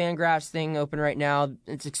have his Fangraphs thing open right now.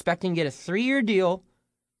 It's expecting to get a 3-year deal,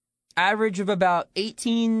 average of about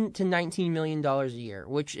 $18 to $19 million a year,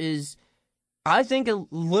 which is, I think, a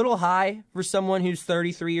little high for someone who's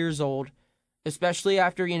 33 years old, especially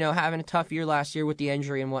after having a tough year last year with the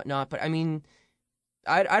injury and whatnot. But I mean,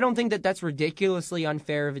 I don't think that that's ridiculously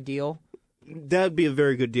unfair of a deal. That'd be a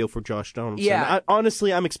very good deal for Josh Donaldson. Yeah.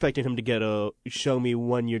 Honestly, I'm expecting him to get a show-me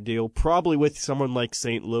 1-year deal, probably with someone like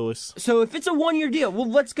St. Louis. So if it's a 1-year deal, well,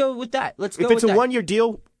 let's go with that. If it's a 1-year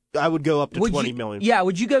deal, I would go up to $20 million. Yeah,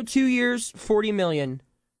 would you go 2 years, $40 million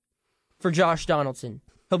for Josh Donaldson?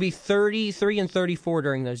 He'll be 33 and 34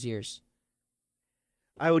 during those years.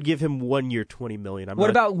 I would give him 1 year, $20 million.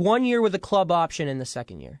 What about 1 year with a club option in the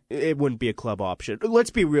second year? It wouldn't be a club option.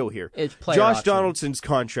 Let's be real here. It's player Josh option. Donaldson's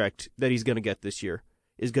contract that he's going to get this year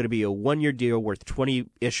is going to be a 1-year deal worth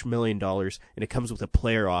 $20-ish million, and it comes with a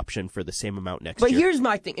player option for the same amount next year. But here's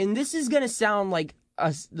my thing, and this is going to sound like,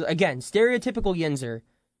 again, stereotypical Yinzer.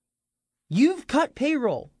 You've cut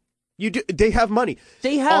payroll. You do. They have money.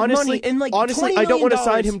 They have money. And like honestly, $20 I don't want to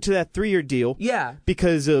million sign him to that 3-year deal. Yeah.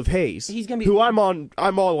 Because of Hayes. He's gonna be who I'm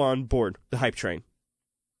all on board the hype train.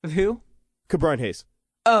 Of who? Cabrian Hayes.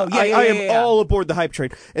 Oh yeah, I am all aboard the hype train,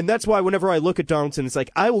 and that's why whenever I look at Donaldson, it's like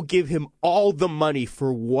I will give him all the money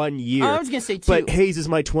for 1 year. I was gonna say 2. But Hayes is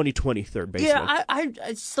my 2020 third baseman. Yeah,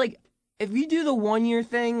 it's like if you do the 1-year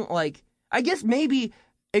thing, like I guess maybe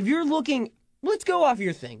if you're looking, let's go off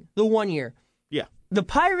your thing, the 1 year. Yeah. The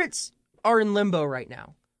Pirates are in limbo right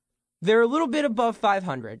now. They're a little bit above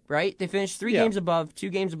 500, right? They finished 3 games above, 2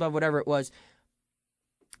 games above, whatever it was.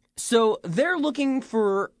 So they're looking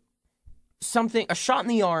for something, a shot in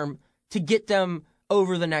the arm to get them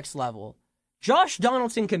over the next level. Josh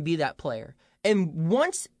Donaldson can be that player. And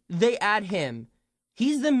once they add him,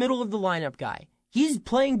 he's the middle of the lineup guy. He's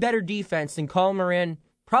playing better defense than Colin Moran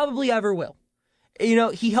probably ever will.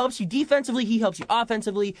 He helps you defensively. He helps you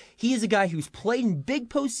offensively. He is a guy who's played in big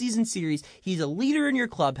postseason series. He's a leader in your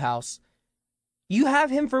clubhouse. You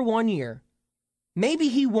have him for 1 year. Maybe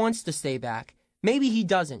he wants to stay back. Maybe he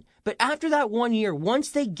doesn't. But after that 1 year,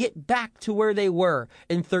 once they get back to where they were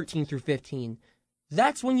in 13 through 15,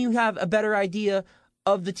 that's when you have a better idea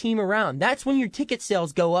of the team around. That's when your ticket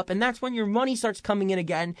sales go up, and that's when your money starts coming in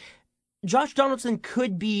again. Josh Donaldson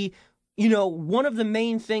could be one of the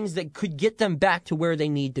main things that could get them back to where they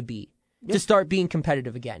need to be to start being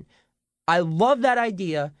competitive again. I love that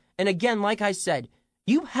idea. And again, like I said,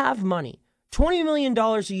 you have money. $20 million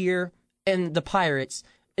a year in the Pirates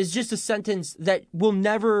is just a sentence that will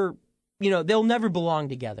never, they'll never belong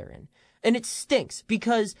together in. And it stinks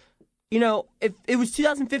because, if it was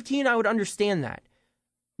 2015, I would understand that.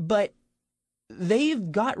 But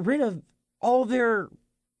they've got rid of all their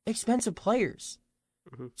expensive players.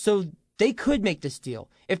 Mm-hmm. So they could make this deal.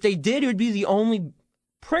 If they did, it would be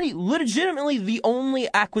legitimately the only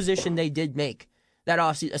acquisition they did make that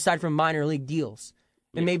offseason, aside from minor league deals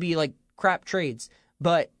and maybe like crap trades.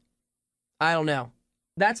 But I don't know.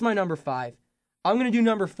 That's my number 5. I'm going to do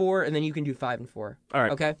number 4, and then you can do 5 and 4. All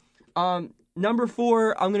right. Okay? Number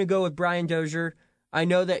 4, I'm going to go with Brian Dozier. I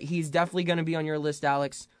know that he's definitely going to be on your list,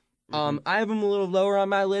 Alex. I have him a little lower on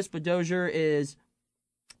my list, but Dozier is...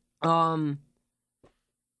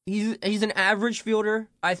 He's an average fielder,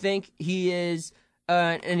 I think. He is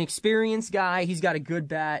an experienced guy. He's got a good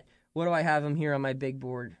bat. What do I have him here on my big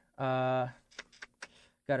board? Got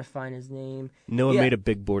to find his name. Noah made a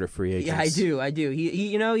big board of free agents. Yeah, I do.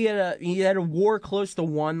 He had a WAR close to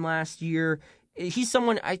 1 last year. He's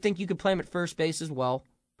someone I think you could play him at first base as well,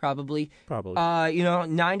 probably.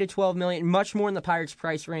 9 to 12 million, much more in the Pirates'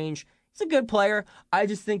 price range. He's a good player. I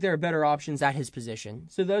just think there are better options at his position.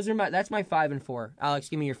 So that's my 5 and 4. Alex,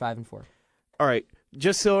 give me your 5 and 4. All right.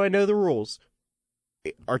 Just so I know the rules,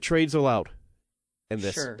 are trades allowed in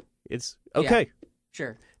this? Sure. It's okay. Yeah,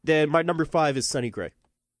 sure. Then my number 5 is Sonny Gray.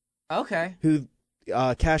 Okay. Who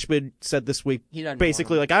Cashman said this week, he doesn't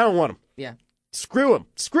basically like, I don't want him. Yeah. Screw him.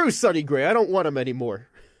 Screw Sonny Gray. I don't want him anymore.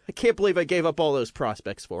 I can't believe I gave up all those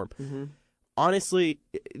prospects for him. Mm-hmm. Honestly,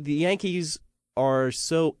 the Yankees are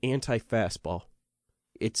so anti-fastball.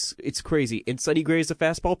 It's crazy. And Sonny Gray is a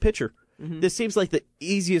fastball pitcher. Mm-hmm. This seems like the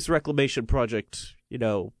easiest reclamation project,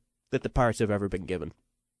 that the Pirates have ever been given.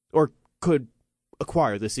 Or could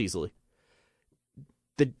acquire this easily.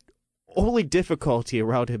 The only difficulty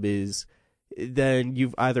around him is then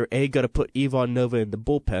you've either A, got to put Ivan Nova in the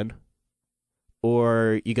bullpen,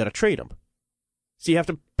 or you got to trade him. So you have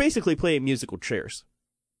to basically play musical chairs.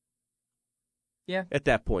 Yeah. At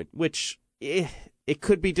that point, which it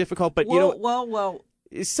could be difficult, but well.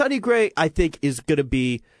 Sonny Gray, I think, is going to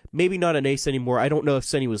be maybe not an ace anymore. I don't know if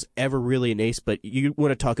Sonny was ever really an ace, but you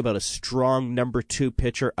want to talk about a strong number 2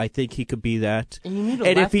 pitcher. I think he could be that. And you need a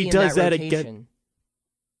lefty if he does that rotation. again,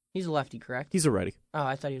 he's a lefty, correct? he's a righty. Oh,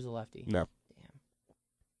 I thought he was a lefty. No.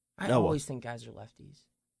 Damn. I always think guys are lefties.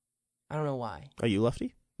 I don't know why. Are you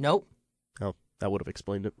lefty? Nope. Oh, that would have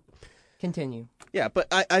explained it. Continue. Yeah, but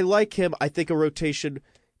I like him. I think a rotation,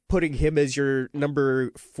 putting him as your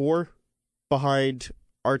number 4 behind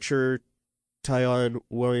Archer, Tyon,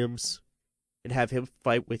 Williams, and have him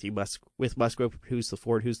fight with you with Musgrove, who's the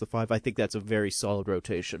 4 and who's the 5. I think that's a very solid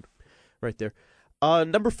rotation right there.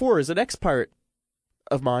 Number 4 is an ex-Pirate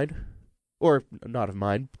of mine, or not of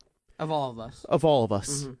mine. Of all of us. Of all of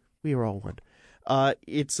us. Mm-hmm. We are all one.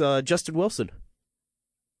 It's Justin Wilson.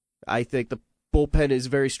 I think the bullpen is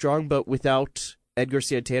very strong, but without Edgar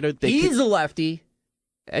Santana, he's a lefty.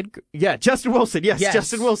 Justin Wilson. Yes,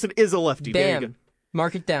 Justin Wilson is a lefty. Bam. There you go.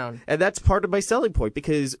 Mark it down. And that's part of my selling point,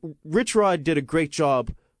 because Rich Rod did a great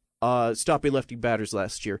job stopping lefty batters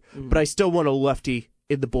last year, but I still want a lefty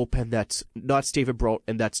in the bullpen that's not Steven Brault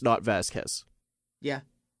and that's not Vasquez. Yeah.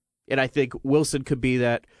 And I think Wilson could be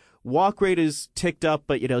that. Walk rate is ticked up,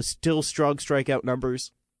 but still strong strikeout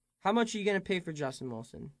numbers. How much are you going to pay for Justin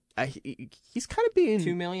Wilson? He's kind of being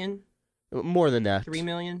 $2 million? More than that. $3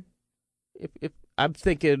 million? If I'm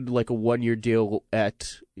thinking like a 1-year deal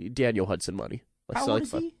at Daniel Hudson money. How old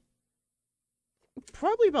is he?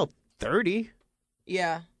 Probably about 30.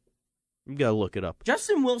 Yeah. I'm gonna look it up.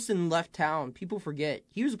 Justin Wilson left town. People forget.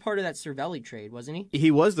 He was a part of that Cervelli trade, wasn't he?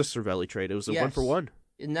 He was the Cervelli trade. It was a 1-for-1.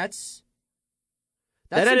 And that's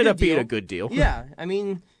that ended up being a good deal. Yeah, I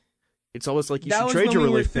mean, it's almost like you should trade your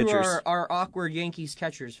relief pitchers. That was when we were through our awkward Yankees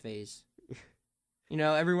catchers phase.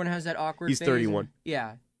 Everyone has that awkward phase. He's 31.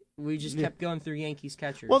 Yeah. We just kept going through Yankees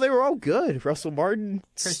catchers. Well, they were all good. Russell Martin,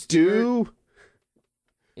 Chris Stu. Stewart.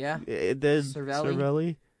 Yeah. And then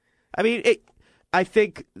Cervelli. I mean, I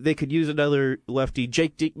think they could use another lefty.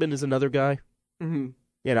 Jake Diekman is another guy.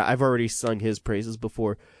 Mm-hmm. I've already sung his praises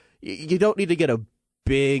before. You don't need to get a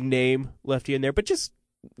big name lefty in there, but just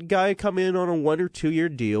guy come in on a 1 or 2 year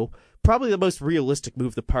deal. Probably the most realistic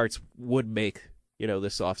move the Pirates would make,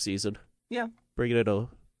 this offseason. Yeah. Bringing in a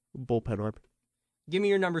bullpen arm. Give me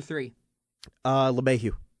your number 3.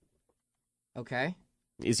 LeMahieu. Okay.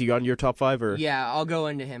 Is he on your top 5 or? Yeah, I'll go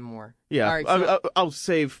into him more. Yeah. All right,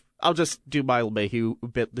 I'll just do my LeMahieu a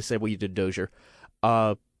bit the same way you did Dozier.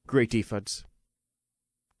 Great defense.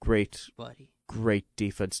 Great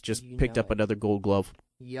defense. Just picked up another Gold Glove.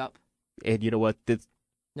 Yup. And you know what? The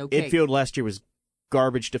no cake. infield last year was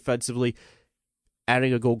garbage defensively.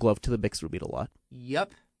 Adding a Gold Glove to the mix would mean a lot.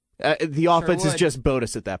 Yup. The offense is just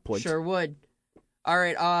bonus at that point. Sure would. All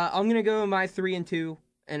right, I'm going to go my 3 and 2,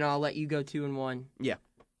 and I'll let you go 2 and 1. Yeah.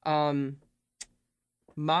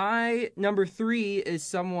 My number 3 is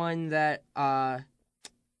someone that I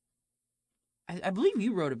believe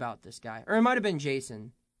you wrote about this guy, or it might have been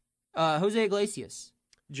Jason. Jose Iglesias.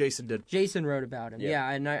 Jason did. Jason wrote about him. Yeah,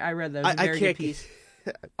 and I read that. It was a very good piece.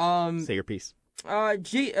 Say your piece.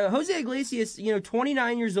 Jose Iglesias,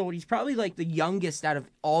 29 years old. He's probably like the youngest out of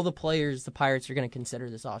all the players the Pirates are going to consider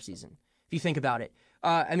this offseason, if you think about it.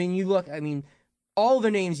 All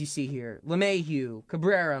the names you see here: LeMahieu,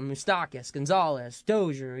 Cabrera, Moustakas, Gonzalez,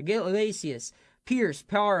 Dozier, Iglesias, Pierce,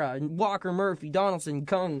 Parra, Walker, Murphy, Donaldson,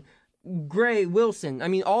 Kung, Gray, Wilson.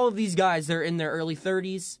 All of these guys, they're in their early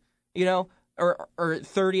 30s, or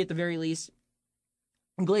 30 at the very least.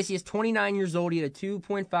 Iglesias, 29 years old. He had a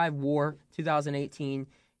 2.5 WAR 2018.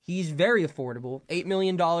 He's very affordable. $8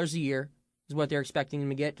 million a year is what they're expecting him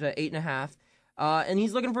to get, to 8.5. And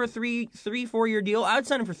he's looking for a 4-year deal. I would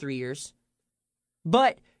sign him for 3 years.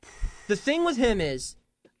 But the thing with him is,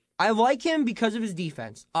 I like him because of his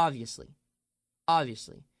defense, obviously.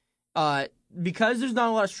 Because there's not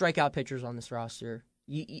a lot of strikeout pitchers on this roster,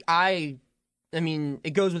 it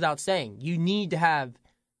goes without saying, you need to have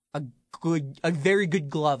a very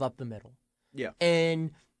good glove up the middle. Yeah.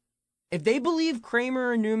 And if they believe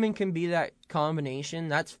Kramer and Newman can be that combination,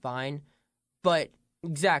 that's fine. But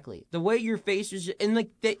exactly the way your face is, and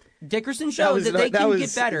Dickerson shows that they can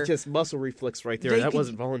get better. Just muscle reflex right there. That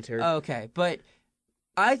wasn't voluntary. Okay, but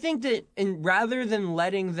I think that, rather than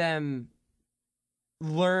letting them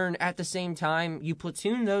learn at the same time, you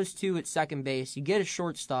platoon those two at second base. You get a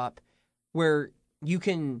shortstop where you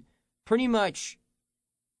can pretty much.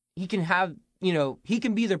 He can have, he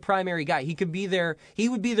can be their primary guy. He would be their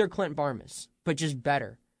Clint Barmas, but just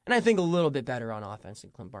better. And I think a little bit better on offense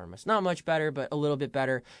than Clint Barnabas. Not much better, but a little bit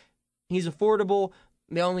better. He's affordable.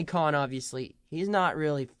 The only con, obviously, he's not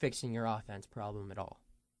really fixing your offense problem at all.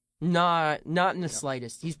 Not in the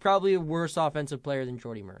slightest. He's probably a worse offensive player than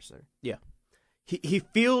Jordy Mercer. Yeah. He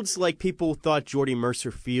fields like people thought Jordy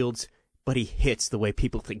Mercer fields, but he hits the way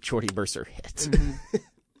people think Jordy Mercer hits. Mm-hmm.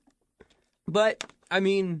 But, I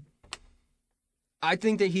mean, I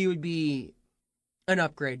think that he would be an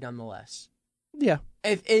upgrade nonetheless. Yeah.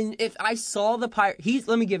 If I saw the Pirates,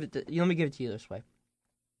 let me give it to you this way.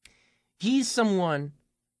 He's someone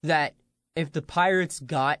that if the Pirates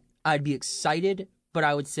got, I'd be excited, but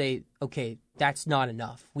I would say, okay, that's not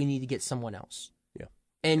enough. We need to get someone else. Yeah.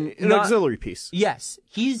 And an auxiliary piece. Yes.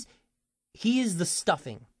 He is the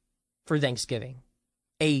stuffing for Thanksgiving.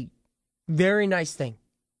 A very nice thing.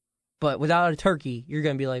 But without a turkey, you're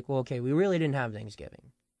going to be like, well, okay, we really didn't have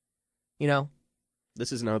Thanksgiving. You know?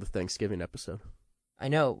 This is now the Thanksgiving episode. I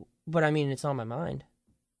know, but I mean, it's on my mind.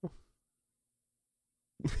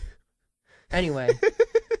 Anyway,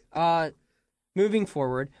 moving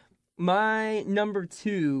forward, my number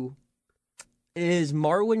 2 is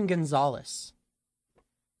Marwin Gonzalez.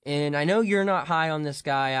 And I know you're not high on this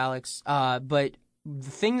guy, Alex, but the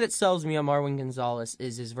thing that sells me on Marwin Gonzalez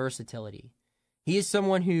is his versatility. He is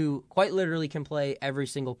someone who quite literally can play every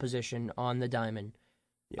single position on the diamond,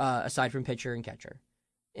 aside from pitcher and catcher.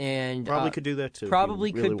 And probably could do that too. Probably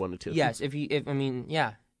if he really could. Wanted to. Yes,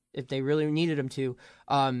 if they really needed him to.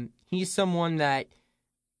 He's someone that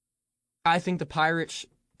I think the Pirates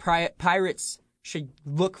should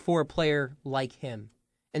look for a player like him,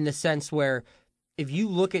 in the sense where if you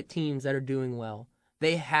look at teams that are doing well,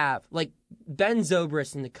 they have, like Ben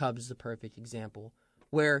Zobrist in the Cubs is a perfect example,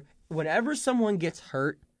 where whenever someone gets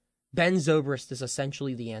hurt, Ben Zobrist is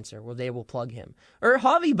essentially the answer, where they will plug him. Or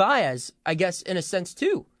Javi Baez, I guess, in a sense,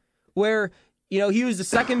 too, where, he was the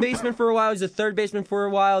second baseman for a while, he was the third baseman for a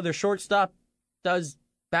while, their shortstop does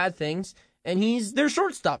bad things, and he's their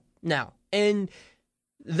shortstop now. And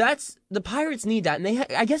the Pirates need that, and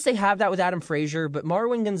I guess they have that with Adam Frazier, but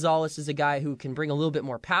Marwin Gonzalez is a guy who can bring a little bit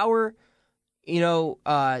more power. He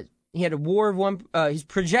had a WAR of one. He's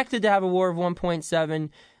projected to have a WAR of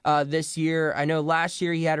 1.7 this year. I know last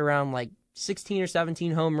year he had around like 16 or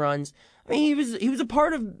 17 home runs. I mean, he was a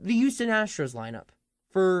part of the Houston Astros lineup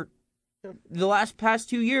for the past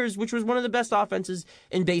 2 years, which was one of the best offenses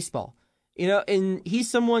in baseball. And he's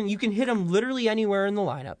someone you can hit him literally anywhere in the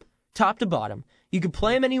lineup, top to bottom. You can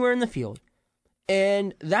play him anywhere in the field.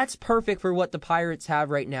 And that's perfect for what the Pirates have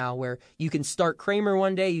right now, where you can start Kramer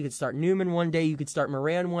one day, you could start Newman one day, you could start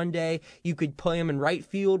Moran one day, you could play him in right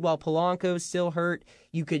field while Polanco's still hurt.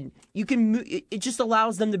 It just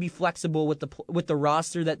allows them to be flexible with the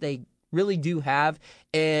roster that they really do have.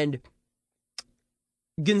 And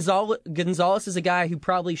Gonzalez is a guy who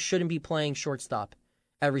probably shouldn't be playing shortstop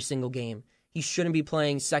every single game. He shouldn't be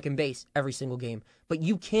playing second base every single game. But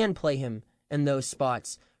you can play him in those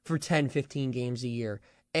spots for 10, 15 games a year.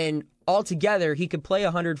 And altogether, he could play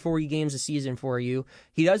 140 games a season for you.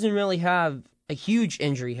 He doesn't really have a huge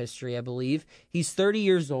injury history, I believe. He's 30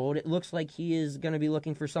 years old. It looks like he is going to be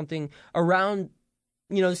looking for something around,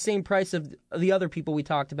 the same price of the other people we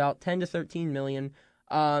talked about, 10 to 13 million.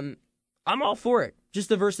 I'm all for it. Just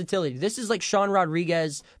the versatility. This is like Sean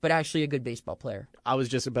Rodriguez, but actually a good baseball player. I was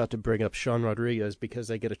just about to bring up Sean Rodriguez because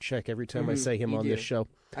I get a check every time I say him on this show.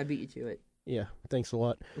 I beat you to it. Yeah, thanks a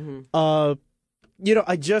lot. Mm-hmm.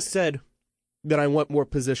 I just said that I want more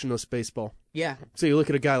positionless baseball. Yeah. So you look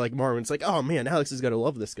at a guy like Marwin, it's like, oh man, Alex is going to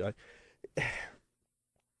love this guy.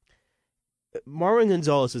 Marwin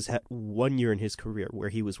Gonzalez has had 1 year in his career where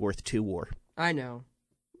he was worth 2 WAR. I know.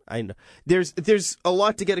 There's a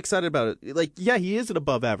lot to get excited about. Like, yeah, he is an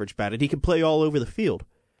above average bat, and he can play all over the field.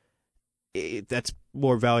 That's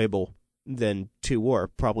more valuable than 2 WAR,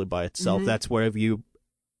 probably by itself. Mm-hmm. That's where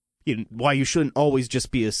why you shouldn't always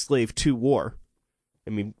just be a slave to WAR. I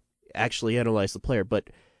mean, actually analyze the player, but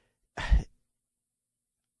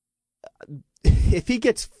if he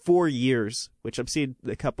gets 4 years, which I've seen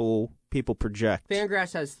a couple people project.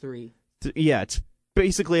 Fangraphs has 3. Yeah, it's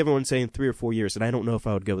basically everyone's saying 3 or 4 years, and I don't know if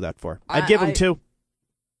I would go that far. I'd give him 2.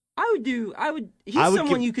 He's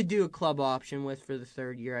someone you could do a club option with for the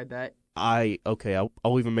 3rd year, I bet.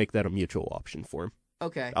 I'll even make that a mutual option for him.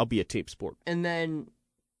 Okay. I'll be a team sport. And then,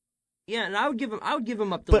 yeah, and I would give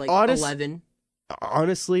him up to 11.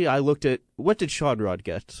 Honestly, I looked at, what did Sean Rod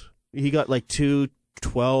get? He got like 2,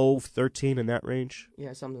 12, 13 in that range.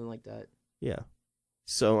 Yeah, something like that. Yeah.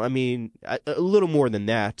 So, I mean, a little more than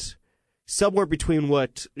that. Somewhere between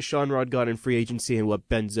what Sean Rod got in free agency and what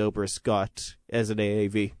Ben Zobrist got as an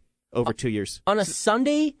AAV over 2 years. On a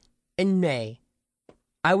Sunday in May,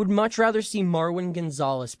 I would much rather see Marwin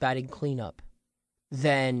Gonzalez batting cleanup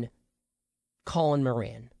than Colin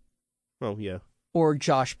Moran. Oh, yeah. Or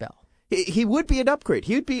Josh Bell. He would be an upgrade.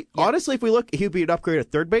 He would be, honestly, if we look, he would be an upgrade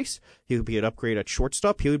at third base. He would be an upgrade at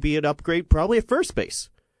shortstop. He would be an upgrade probably at first base.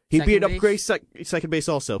 He'd be an upgrade second base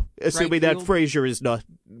also, assuming that Frazier is not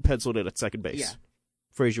penciled in at second base. Yeah.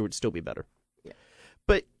 Frazier would still be better. Yeah.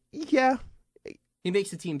 But, yeah. He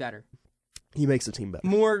makes the team better. He makes the team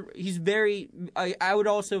better. He's very, I would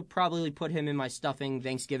also probably put him in my stuffing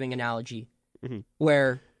Thanksgiving analogy,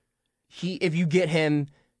 where if you get him,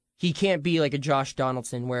 he can't be like a Josh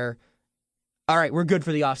Donaldson where, all right, we're good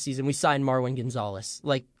for the offseason. We signed Marwin Gonzalez.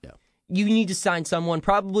 You need to sign someone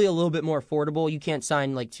probably a little bit more affordable. You can't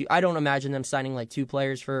sign two. I don't imagine them signing two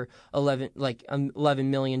players for $11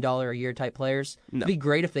 million a year type players. No. It'd be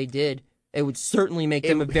great if they did. It would certainly make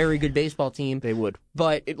them a very good baseball team. They would.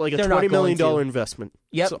 But a $20 million investment.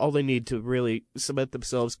 Yep. So all they need to really cement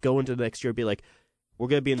themselves, go into the next year, be like, we're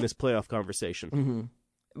going to be in this playoff conversation. Mm-hmm.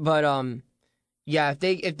 But, yeah, if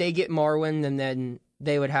they get Marwin, then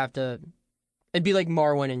they would have to. It'd be like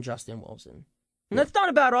Marwin and Justin Wilson. And that's not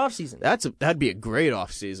a bad offseason. That'd be a great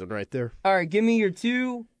offseason right there. All right, give me your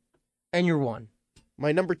 2 and your 1.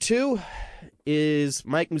 My number 2 is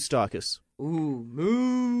Mike Moustakas. Ooh,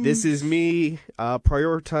 Moose. This is me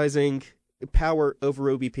prioritizing power over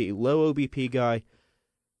OBP. Low OBP guy.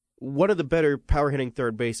 One of the better power-hitting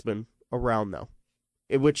third basemen around, though.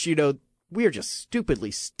 In which, we are just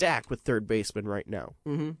stupidly stacked with third basemen right now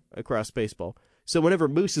across baseball. So whenever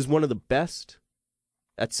Moose is one of the best,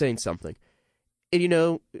 that's saying something.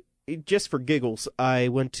 And, just for giggles, I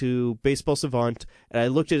went to Baseball Savant, and I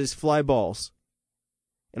looked at his fly balls,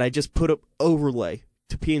 and I just put up overlay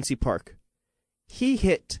to PNC Park. He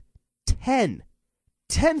hit 10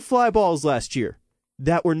 fly balls last year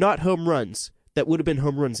that were not home runs, that would have been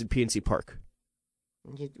home runs in PNC Park.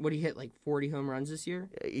 What did he hit, 40 home runs this year?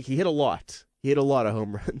 He hit a lot. He hit a lot of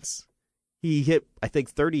home runs. He hit, I think,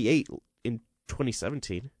 38 in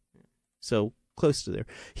 2017. So close to there.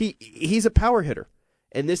 He's a power hitter.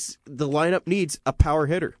 And the lineup needs a power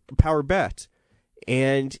hitter, a power bat.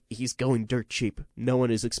 And he's going dirt cheap. No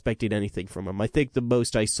one is expecting anything from him. I think the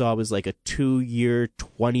most I saw was a 2-year,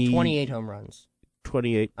 28 home runs.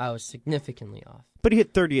 28. I was significantly off. But he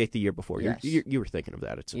hit 38 the year before. Yes. You were thinking of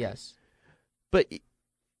that. It's okay. Yes. But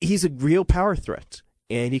he's a real power threat.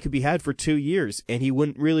 And he could be had for 2 years. And he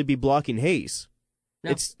wouldn't really be blocking Hayes.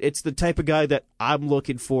 No. It's the type of guy that I'm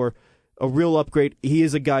looking for. A real upgrade. He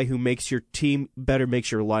is a guy who makes your team better,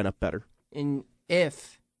 makes your lineup better. And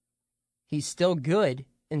if he's still good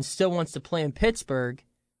and still wants to play in Pittsburgh,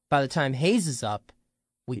 by the time Hayes is up,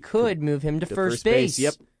 we could move him to first base.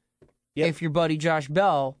 Yep. If your buddy Josh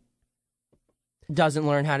Bell doesn't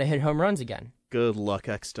learn how to hit home runs again. Good luck,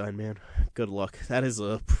 Eckstein, man. Good luck. That is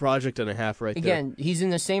a project and a half right there. Again, he's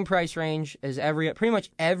in the same price range as pretty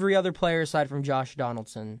much every other player aside from Josh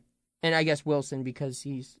Donaldson. And I guess Wilson because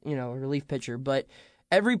he's, a relief pitcher. But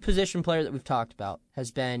every position player that we've talked about has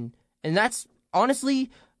been, and that's honestly,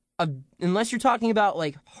 unless you're talking about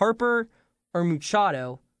Harper or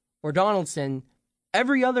Machado or Donaldson,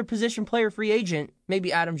 every other position player free agent,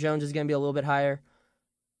 maybe Adam Jones is going to be a little bit higher,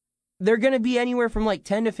 they're going to be anywhere from $10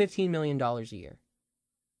 to $15 million a year.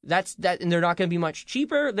 That's that, and they're not going to be much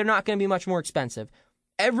cheaper. They're not going to be much more expensive.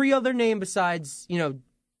 Every other name besides,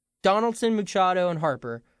 Donaldson, Machado, and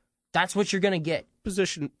Harper, that's what you're going to get.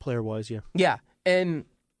 Position player-wise, yeah. Yeah, and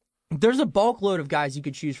there's a bulk load of guys you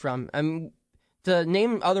could choose from. To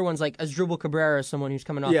name other ones like Asdrubal Cabrera is someone who's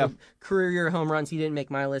coming off of career home runs. He didn't make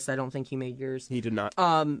my list. I don't think he made yours. He did not.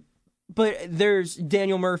 But there's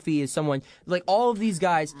Daniel Murphy is someone, all of these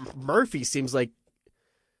guys. Murphy seems like,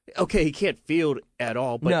 okay, he can't field at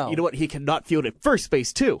all, but no. You know what? He cannot field at first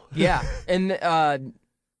base, too. Yeah, and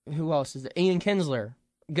who else is there? Ian Kinsler.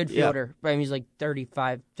 Good fielder. Yeah. He's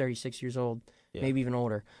 35, 36 years old, maybe even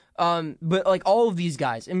older. But all of these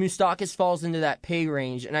guys, and Moustakas falls into that pay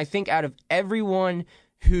range. And I think out of everyone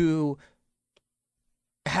who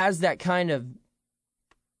has that kind of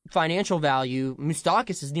financial value,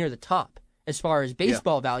 Moustakas is near the top as far as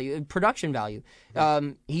baseball value, production value.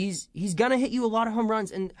 He's gonna hit you a lot of home runs.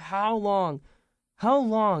 And how long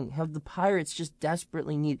have the Pirates just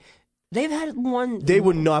desperately need? They've had one. They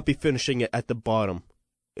would not be finishing it at the bottom.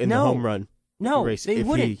 In the home run race, they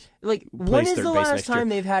wouldn't. When is the last time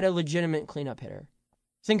they've had a legitimate cleanup hitter?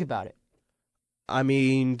 Think about it. I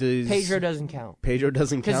mean, Pedro doesn't count. Pedro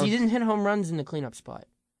doesn't count because he didn't hit home runs in the cleanup spot.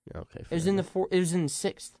 Okay, it was in the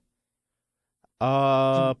sixth.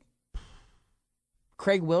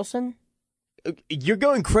 Craig Wilson. You're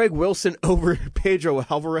going Craig Wilson over Pedro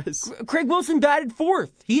Alvarez. Craig Wilson batted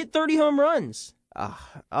fourth. He hit 30 home runs.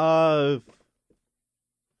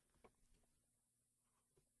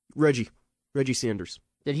 Reggie Sanders.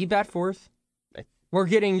 Did he bat fourth? We're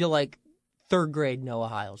getting to like third grade Noah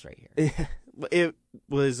Hiles right here. It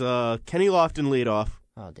was Kenny Lofton leadoff.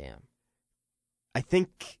 Oh damn! I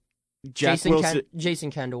think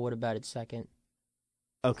Jason Kendall would have batted second.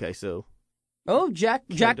 Okay, so Jack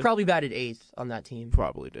probably batted eighth on that team.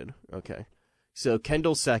 Probably did. Okay, so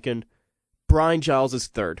Kendall second, Brian Giles is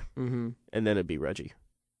third, and then it'd be Reggie.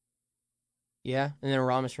 Yeah, and then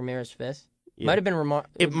Aramis Ramirez fifth. Yeah. Might have been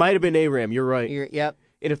It might have been Aram. You're right. Yep.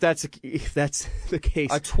 And if that's the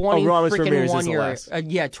case, a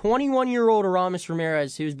 21-year-old last. Aramis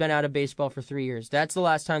Ramirez who's been out of baseball for 3 years. That's the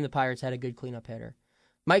last time the Pirates had a good cleanup hitter.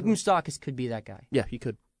 Mike Moustakas could be that guy. Yeah, he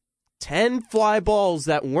could. 10 fly balls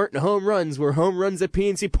that weren't home runs were home runs at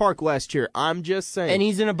PNC Park last year. I'm just saying. And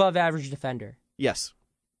he's an above-average defender. Yes.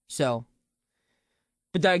 So,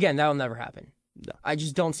 but that will never happen. No. I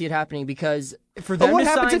just don't see it happening because for them what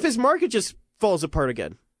happens if his market just falls apart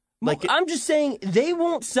again? I'm just saying they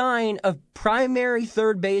won't sign a primary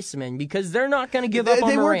third baseman because they're not going to give up on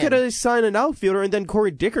Moran. They weren't going to sign an outfielder, and then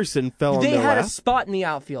Corey Dickerson fell on their lap. They had a spot in the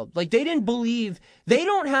outfield. Like, they didn't believe... They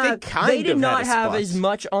did not have as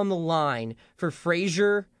much on the line for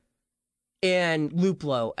Frazier and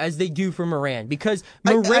Luplow as they do for Moran. Because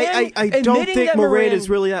Moran... I don't think Moran is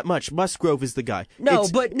really that much. Musgrove is the guy.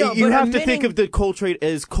 You have to think of the Cole trade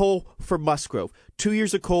as Cole for Musgrove. 2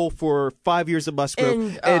 years of Cole for 5 years of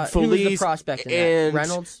Musgrove. And who was the prospect in that?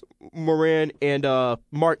 Reynolds? Moran and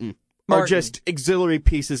Martin are just auxiliary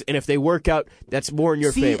pieces, and if they work out, that's more in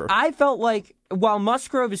your favor. I felt like, while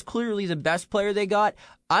Musgrove is clearly the best player they got,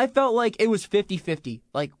 I felt like it was 50-50.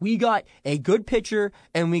 Like, we got a good pitcher,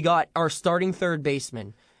 and we got our starting third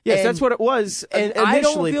baseman. Yes, that's what it was and initially. I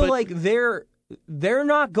don't feel like they're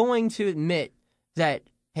not going to admit that,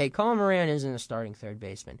 hey, Colin Moran isn't a starting third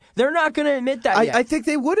baseman. They're not going to admit that yet. I think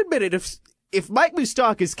they would admit it if Mike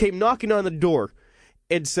Moustakas came knocking on the door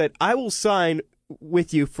and said, I will sign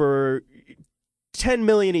with you for $10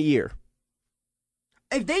 million a year.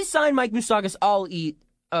 If they sign Mike Moustakas, I'll eat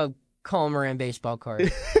a Colin Moran baseball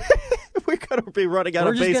card. We're going to be running out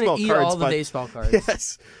of baseball cards. We're just going to eat all the baseball cards.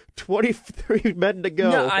 Yes. 23 men to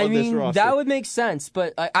go on this roster. That would make sense,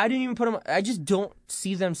 but I didn't even put them... I just don't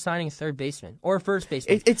see them signing a third baseman or a first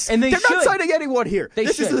baseman. They're not signing anyone here.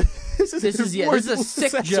 This is a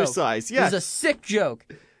sick exercise. joke. This is a sick joke.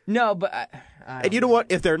 No, but... And you know what?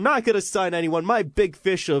 If they're not going to sign anyone, my big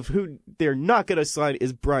fish of who they're not going to sign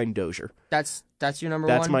is Brian Dozier. That's your number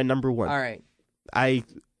one? That's my number one. All right.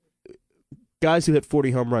 Guys who hit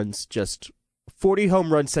 40 home runs, just 40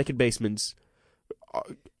 home run second basemen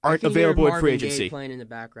aren't available in free agency. Gaye playing in the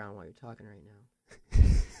background while you're talking right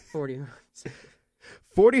now.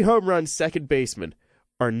 40 home run second basemen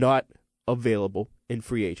are not available in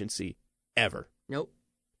free agency ever. Nope.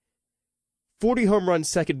 40 home run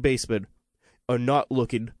second basemen are not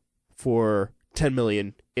looking for $10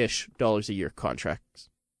 million-ish a year contracts,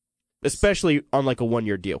 especially on like a 1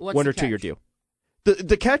 year deal, What's 1 the or 2 year catch? deal.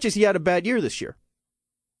 The catch is he had a bad year this year.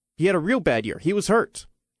 He had a real bad year. He was hurt.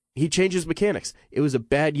 He changed his mechanics. It was a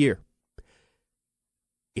bad year.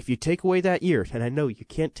 If you take away that year, and I know you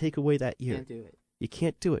can't take away that year. Can't do it. You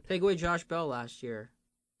can't do it. Take away Josh Bell last year.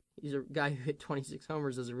 He's a guy who hit 26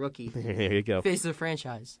 homers as a rookie. There you go. Face of the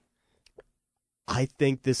franchise. I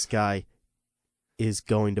think this guy is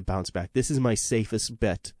going to bounce back. This is my safest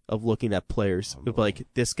bet of looking at players. Like,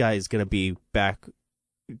 this guy is going to be back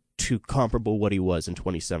to comparable what he was in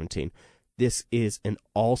 2017. This is an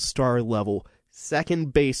all-star level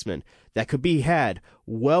second baseman that could be had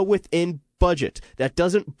well within budget, that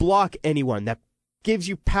doesn't block anyone, that gives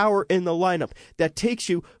you power in the lineup, that takes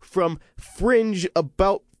you from fringe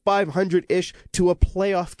about 500-ish to a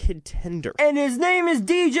playoff contender. And his name is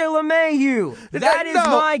DJ LeMahieu. That is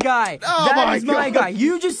my guy. That is my guy.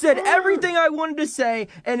 You just said everything I wanted to say,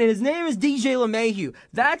 and his name is DJ LeMahieu.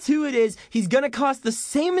 That's who it is. He's going to cost the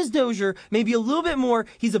same as Dozier, maybe a little bit more.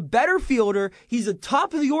 He's a better fielder. He's a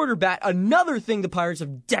top-of-the-order bat. Another thing the Pirates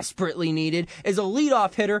have desperately needed is a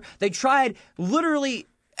leadoff hitter. They tried literally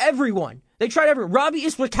everyone. Robbie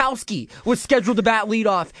Iswakowski was scheduled to bat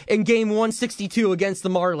leadoff in game 162 against the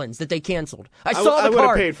Marlins that they canceled. I saw the card. I would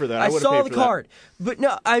have paid for that. I saw the card. But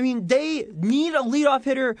no, I mean, they need a leadoff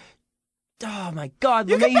hitter. Oh, my God.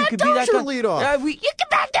 You LeMahieu could bat Dozier leadoff. You can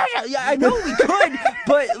bat Dozier. Yeah, I know we could.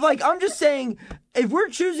 But, like, I'm just saying, if we're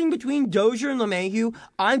choosing between Dozier and LeMahieu,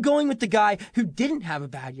 I'm going with the guy who didn't have a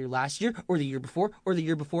bad year last year or the year before or the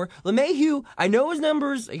year before. LeMahieu, I know his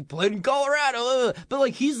numbers. He played in Colorado. But,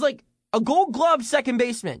 like, he's, like, a Gold Glove second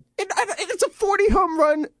baseman. It's a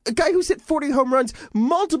a guy who's hit 40 home runs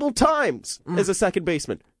multiple times as a second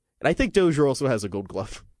baseman. And I think Dozier also has a Gold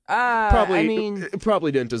Glove.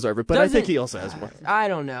 Probably didn't deserve it, but I think he also has one. I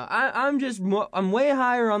don't know. I'm way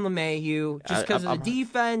higher on LeMahieu just because of the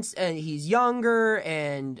defense, and he's younger,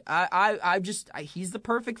 and he's the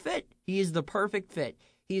perfect fit. He is the perfect fit.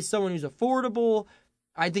 He's someone who's affordable.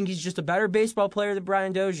 I think he's just a better baseball player than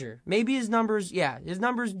Brian Dozier. Maybe his numbers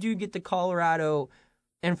do get the Colorado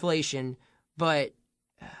inflation, but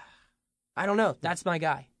I don't know. That's my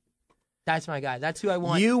guy. That's who I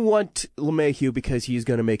want. You want LeMahieu because he's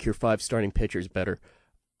going to make your 5 starting pitchers better.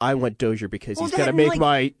 I want Dozier because he's going to make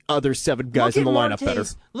my other 7 guys in the lineup better.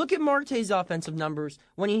 Look at Marte's offensive numbers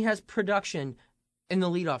when he has production in the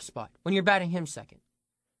leadoff spot, when you're batting him second.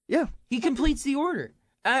 Yeah. He completes the order.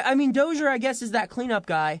 I mean, Dozier, I guess, is that cleanup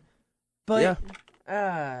guy, but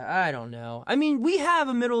I don't know. I mean, we have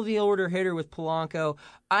a middle-of-the-order hitter with Polanco.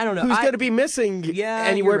 I don't know. Who's going to be missing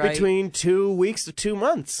anywhere between 2 weeks to 2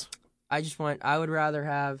 months. I would rather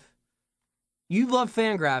have... You love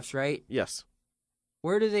Fangraphs, right? Yes.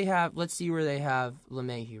 Where do they have... Let's see where they have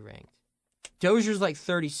LeMahieu ranked. Dozier's like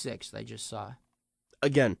 36th, I just saw.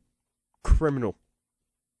 Again, criminal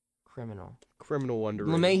underrated.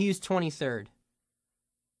 LeMahieu's 23rd.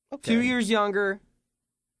 Okay. 2 years younger.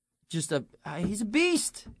 He's a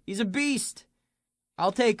beast. He's a beast.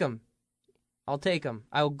 I'll take him.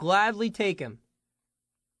 I will gladly take him.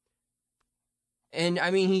 And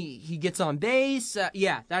I mean, he gets on base.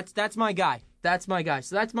 That's my guy.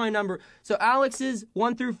 So that's my number. So Alex's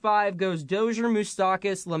 1 through 5 goes Dozier,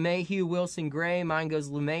 Moustakas, LeMahieu, Wilson, Gray. Mine goes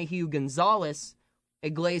LeMahieu, Gonzalez,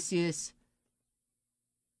 Iglesias,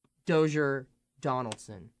 Dozier,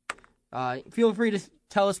 Donaldson. Feel free to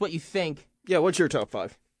tell us what you think. Yeah, what's your top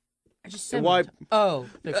 5? I just said why? The followers.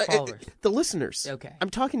 The listeners. Okay. I'm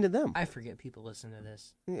talking to them. I forget people listen to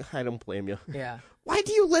this. I don't blame you. Yeah. Why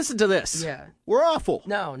do you listen to this? Yeah. We're awful.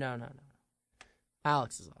 No.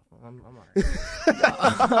 Alex is awful. I'm alright.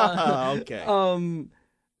 Okay.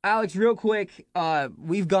 Alex, real quick,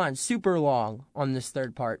 we've gone super long on this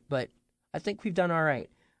third part, but I think we've done all right.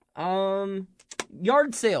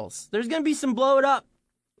 Yard sales. There's going to be some blow it up.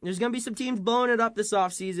 There's going to be some teams blowing it up this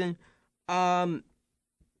offseason.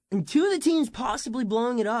 And 2 of the teams possibly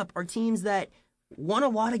blowing it up are teams that won a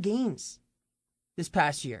lot of games this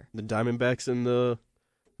past year. The Diamondbacks and the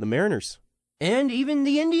Mariners. And even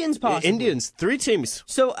the Indians possibly. Indians, 3 teams.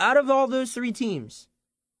 So out of all those 3 teams,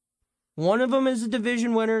 one of them is a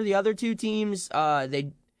division winner. The other 2 teams,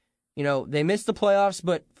 they missed the playoffs,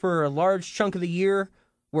 but for a large chunk of the year,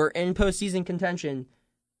 were in postseason contention.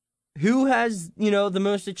 Who has, the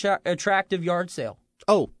most attractive yard sale?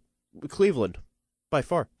 Oh, Cleveland. By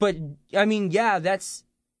far. But, I mean,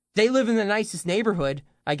 they live in the nicest neighborhood,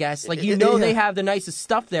 I guess. They have the nicest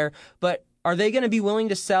stuff there, but are they going to be willing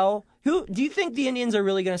to sell? Do you think the Indians are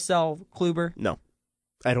really going to sell Kluber? No.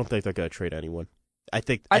 I don't think they're going to trade anyone. I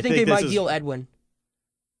think they might deal Edwin.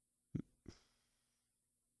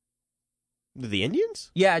 The Indians?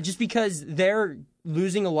 Yeah, just because they're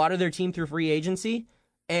losing a lot of their team through free agency,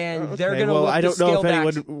 and they're going to look I to don't know if back.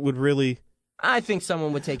 anyone would really... I think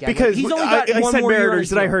someone would take Edwin. Because he's only got I one said more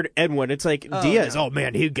Mariners year and I heard Edwin. It's like Diaz. No. Oh,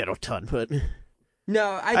 man, he'd get a ton. But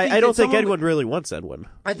no, I don't think Edwin really wants Edwin.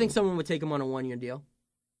 I think someone would take him on a 1-year deal.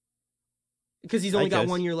 Because he's only got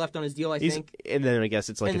 1 year left on his deal, I think. And then I guess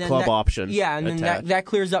it's like a club option. Yeah, and then that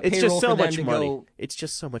clears up payroll for them to money. Go. It's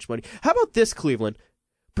just so much money. How about this, Cleveland?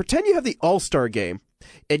 Pretend you have the All-Star game,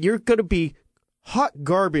 and you're going to be hot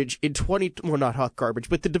garbage in well, not hot garbage,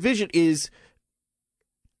 but the division is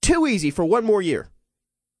too easy for 1 more year.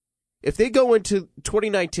 If they go into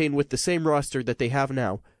 2019 with the same roster that they have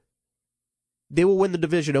now, they will win the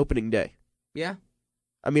division opening day. Yeah.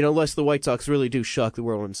 I mean, unless the White Sox really do shock the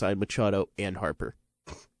world and sign Machado and Harper.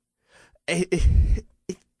 They're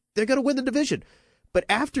going to win the division. But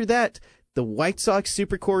after that, the White Sox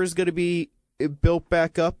Supercore is going to be built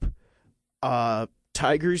back up.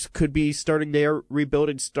 Tigers could be starting their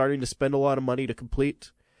rebuilding, starting to spend a lot of money to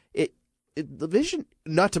complete the vision.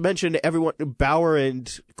 Not to mention everyone, Bauer and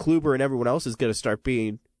Kluber and everyone else is going to start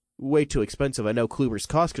being way too expensive. I know Kluber's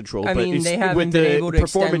cost control, but they haven't been able to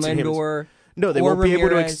extend Lindor. No, they or won't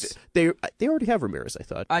Ramirez. be able to. They already have Ramirez.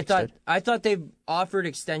 I thought they've offered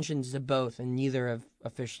extensions to both, and neither have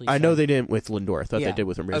officially. I know they didn't with Lindor. I thought they did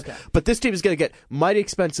with Ramirez. Okay. But this team is going to get mighty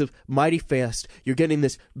expensive, mighty fast. You're getting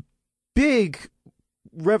this big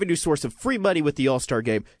revenue source of free money with the All-Star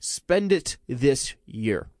game. Spend it this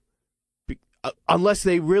year. Unless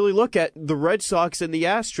they really look at the Red Sox and the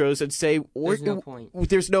Astros and say, there's no point.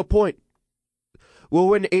 There's no point. we'll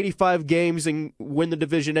win 85 games and win the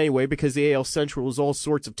division anyway because the AL Central is all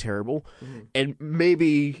sorts of terrible. Mm-hmm. And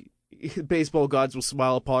maybe baseball gods will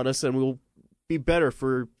smile upon us and we'll be better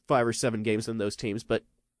for 5 or 7 games than those teams. But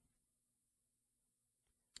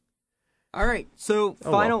all right, so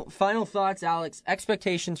final thoughts, Alex.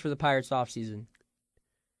 Expectations for the Pirates offseason?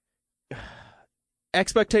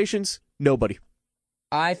 Expectations? Nobody.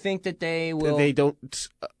 I think that they will. They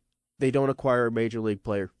don't acquire a major league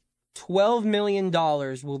player. $12 million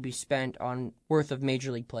will be spent on worth of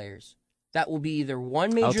major league players. That will be either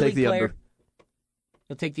one major league player. Under.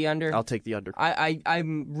 You'll take the under? I'll take the under.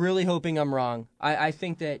 I'm really hoping I'm wrong. I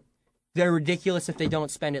think that they're ridiculous if they don't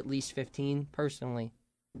spend at least 15, personally.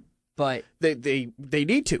 But they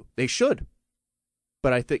need to. They should.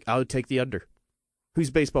 But I think I would take the under. Whose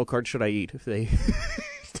baseball card should I eat if they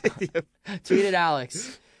take the under? Tweet at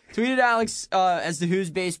Alex. Tweet at Alex as to whose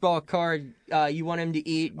baseball card you want him to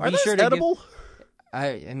eat. Are those edible?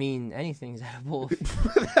 I mean, anything's edible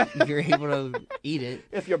if you're able to eat it.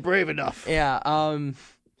 If you're brave enough. Yeah.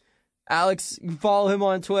 Alex, you can follow him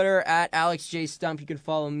on Twitter at AlexJStump. You can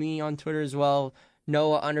follow me on Twitter as well,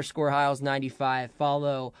 Noah_Hiles95.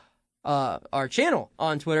 Follow our channel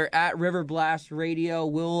on Twitter at River Blast Radio.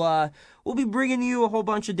 We'll be bringing you a whole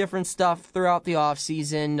bunch of different stuff throughout the off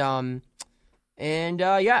season. And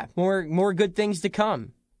more good things to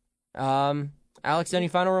come. Alex, any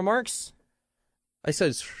final remarks? I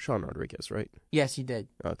said Sean Rodriguez, right? Yes, you did.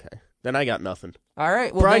 Okay. Then I got nothing. All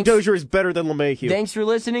right. Well, Brian Dozier is better than LeMahieu. Thanks for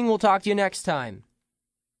listening. We'll talk to you next time.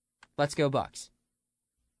 Let's go, Bucks.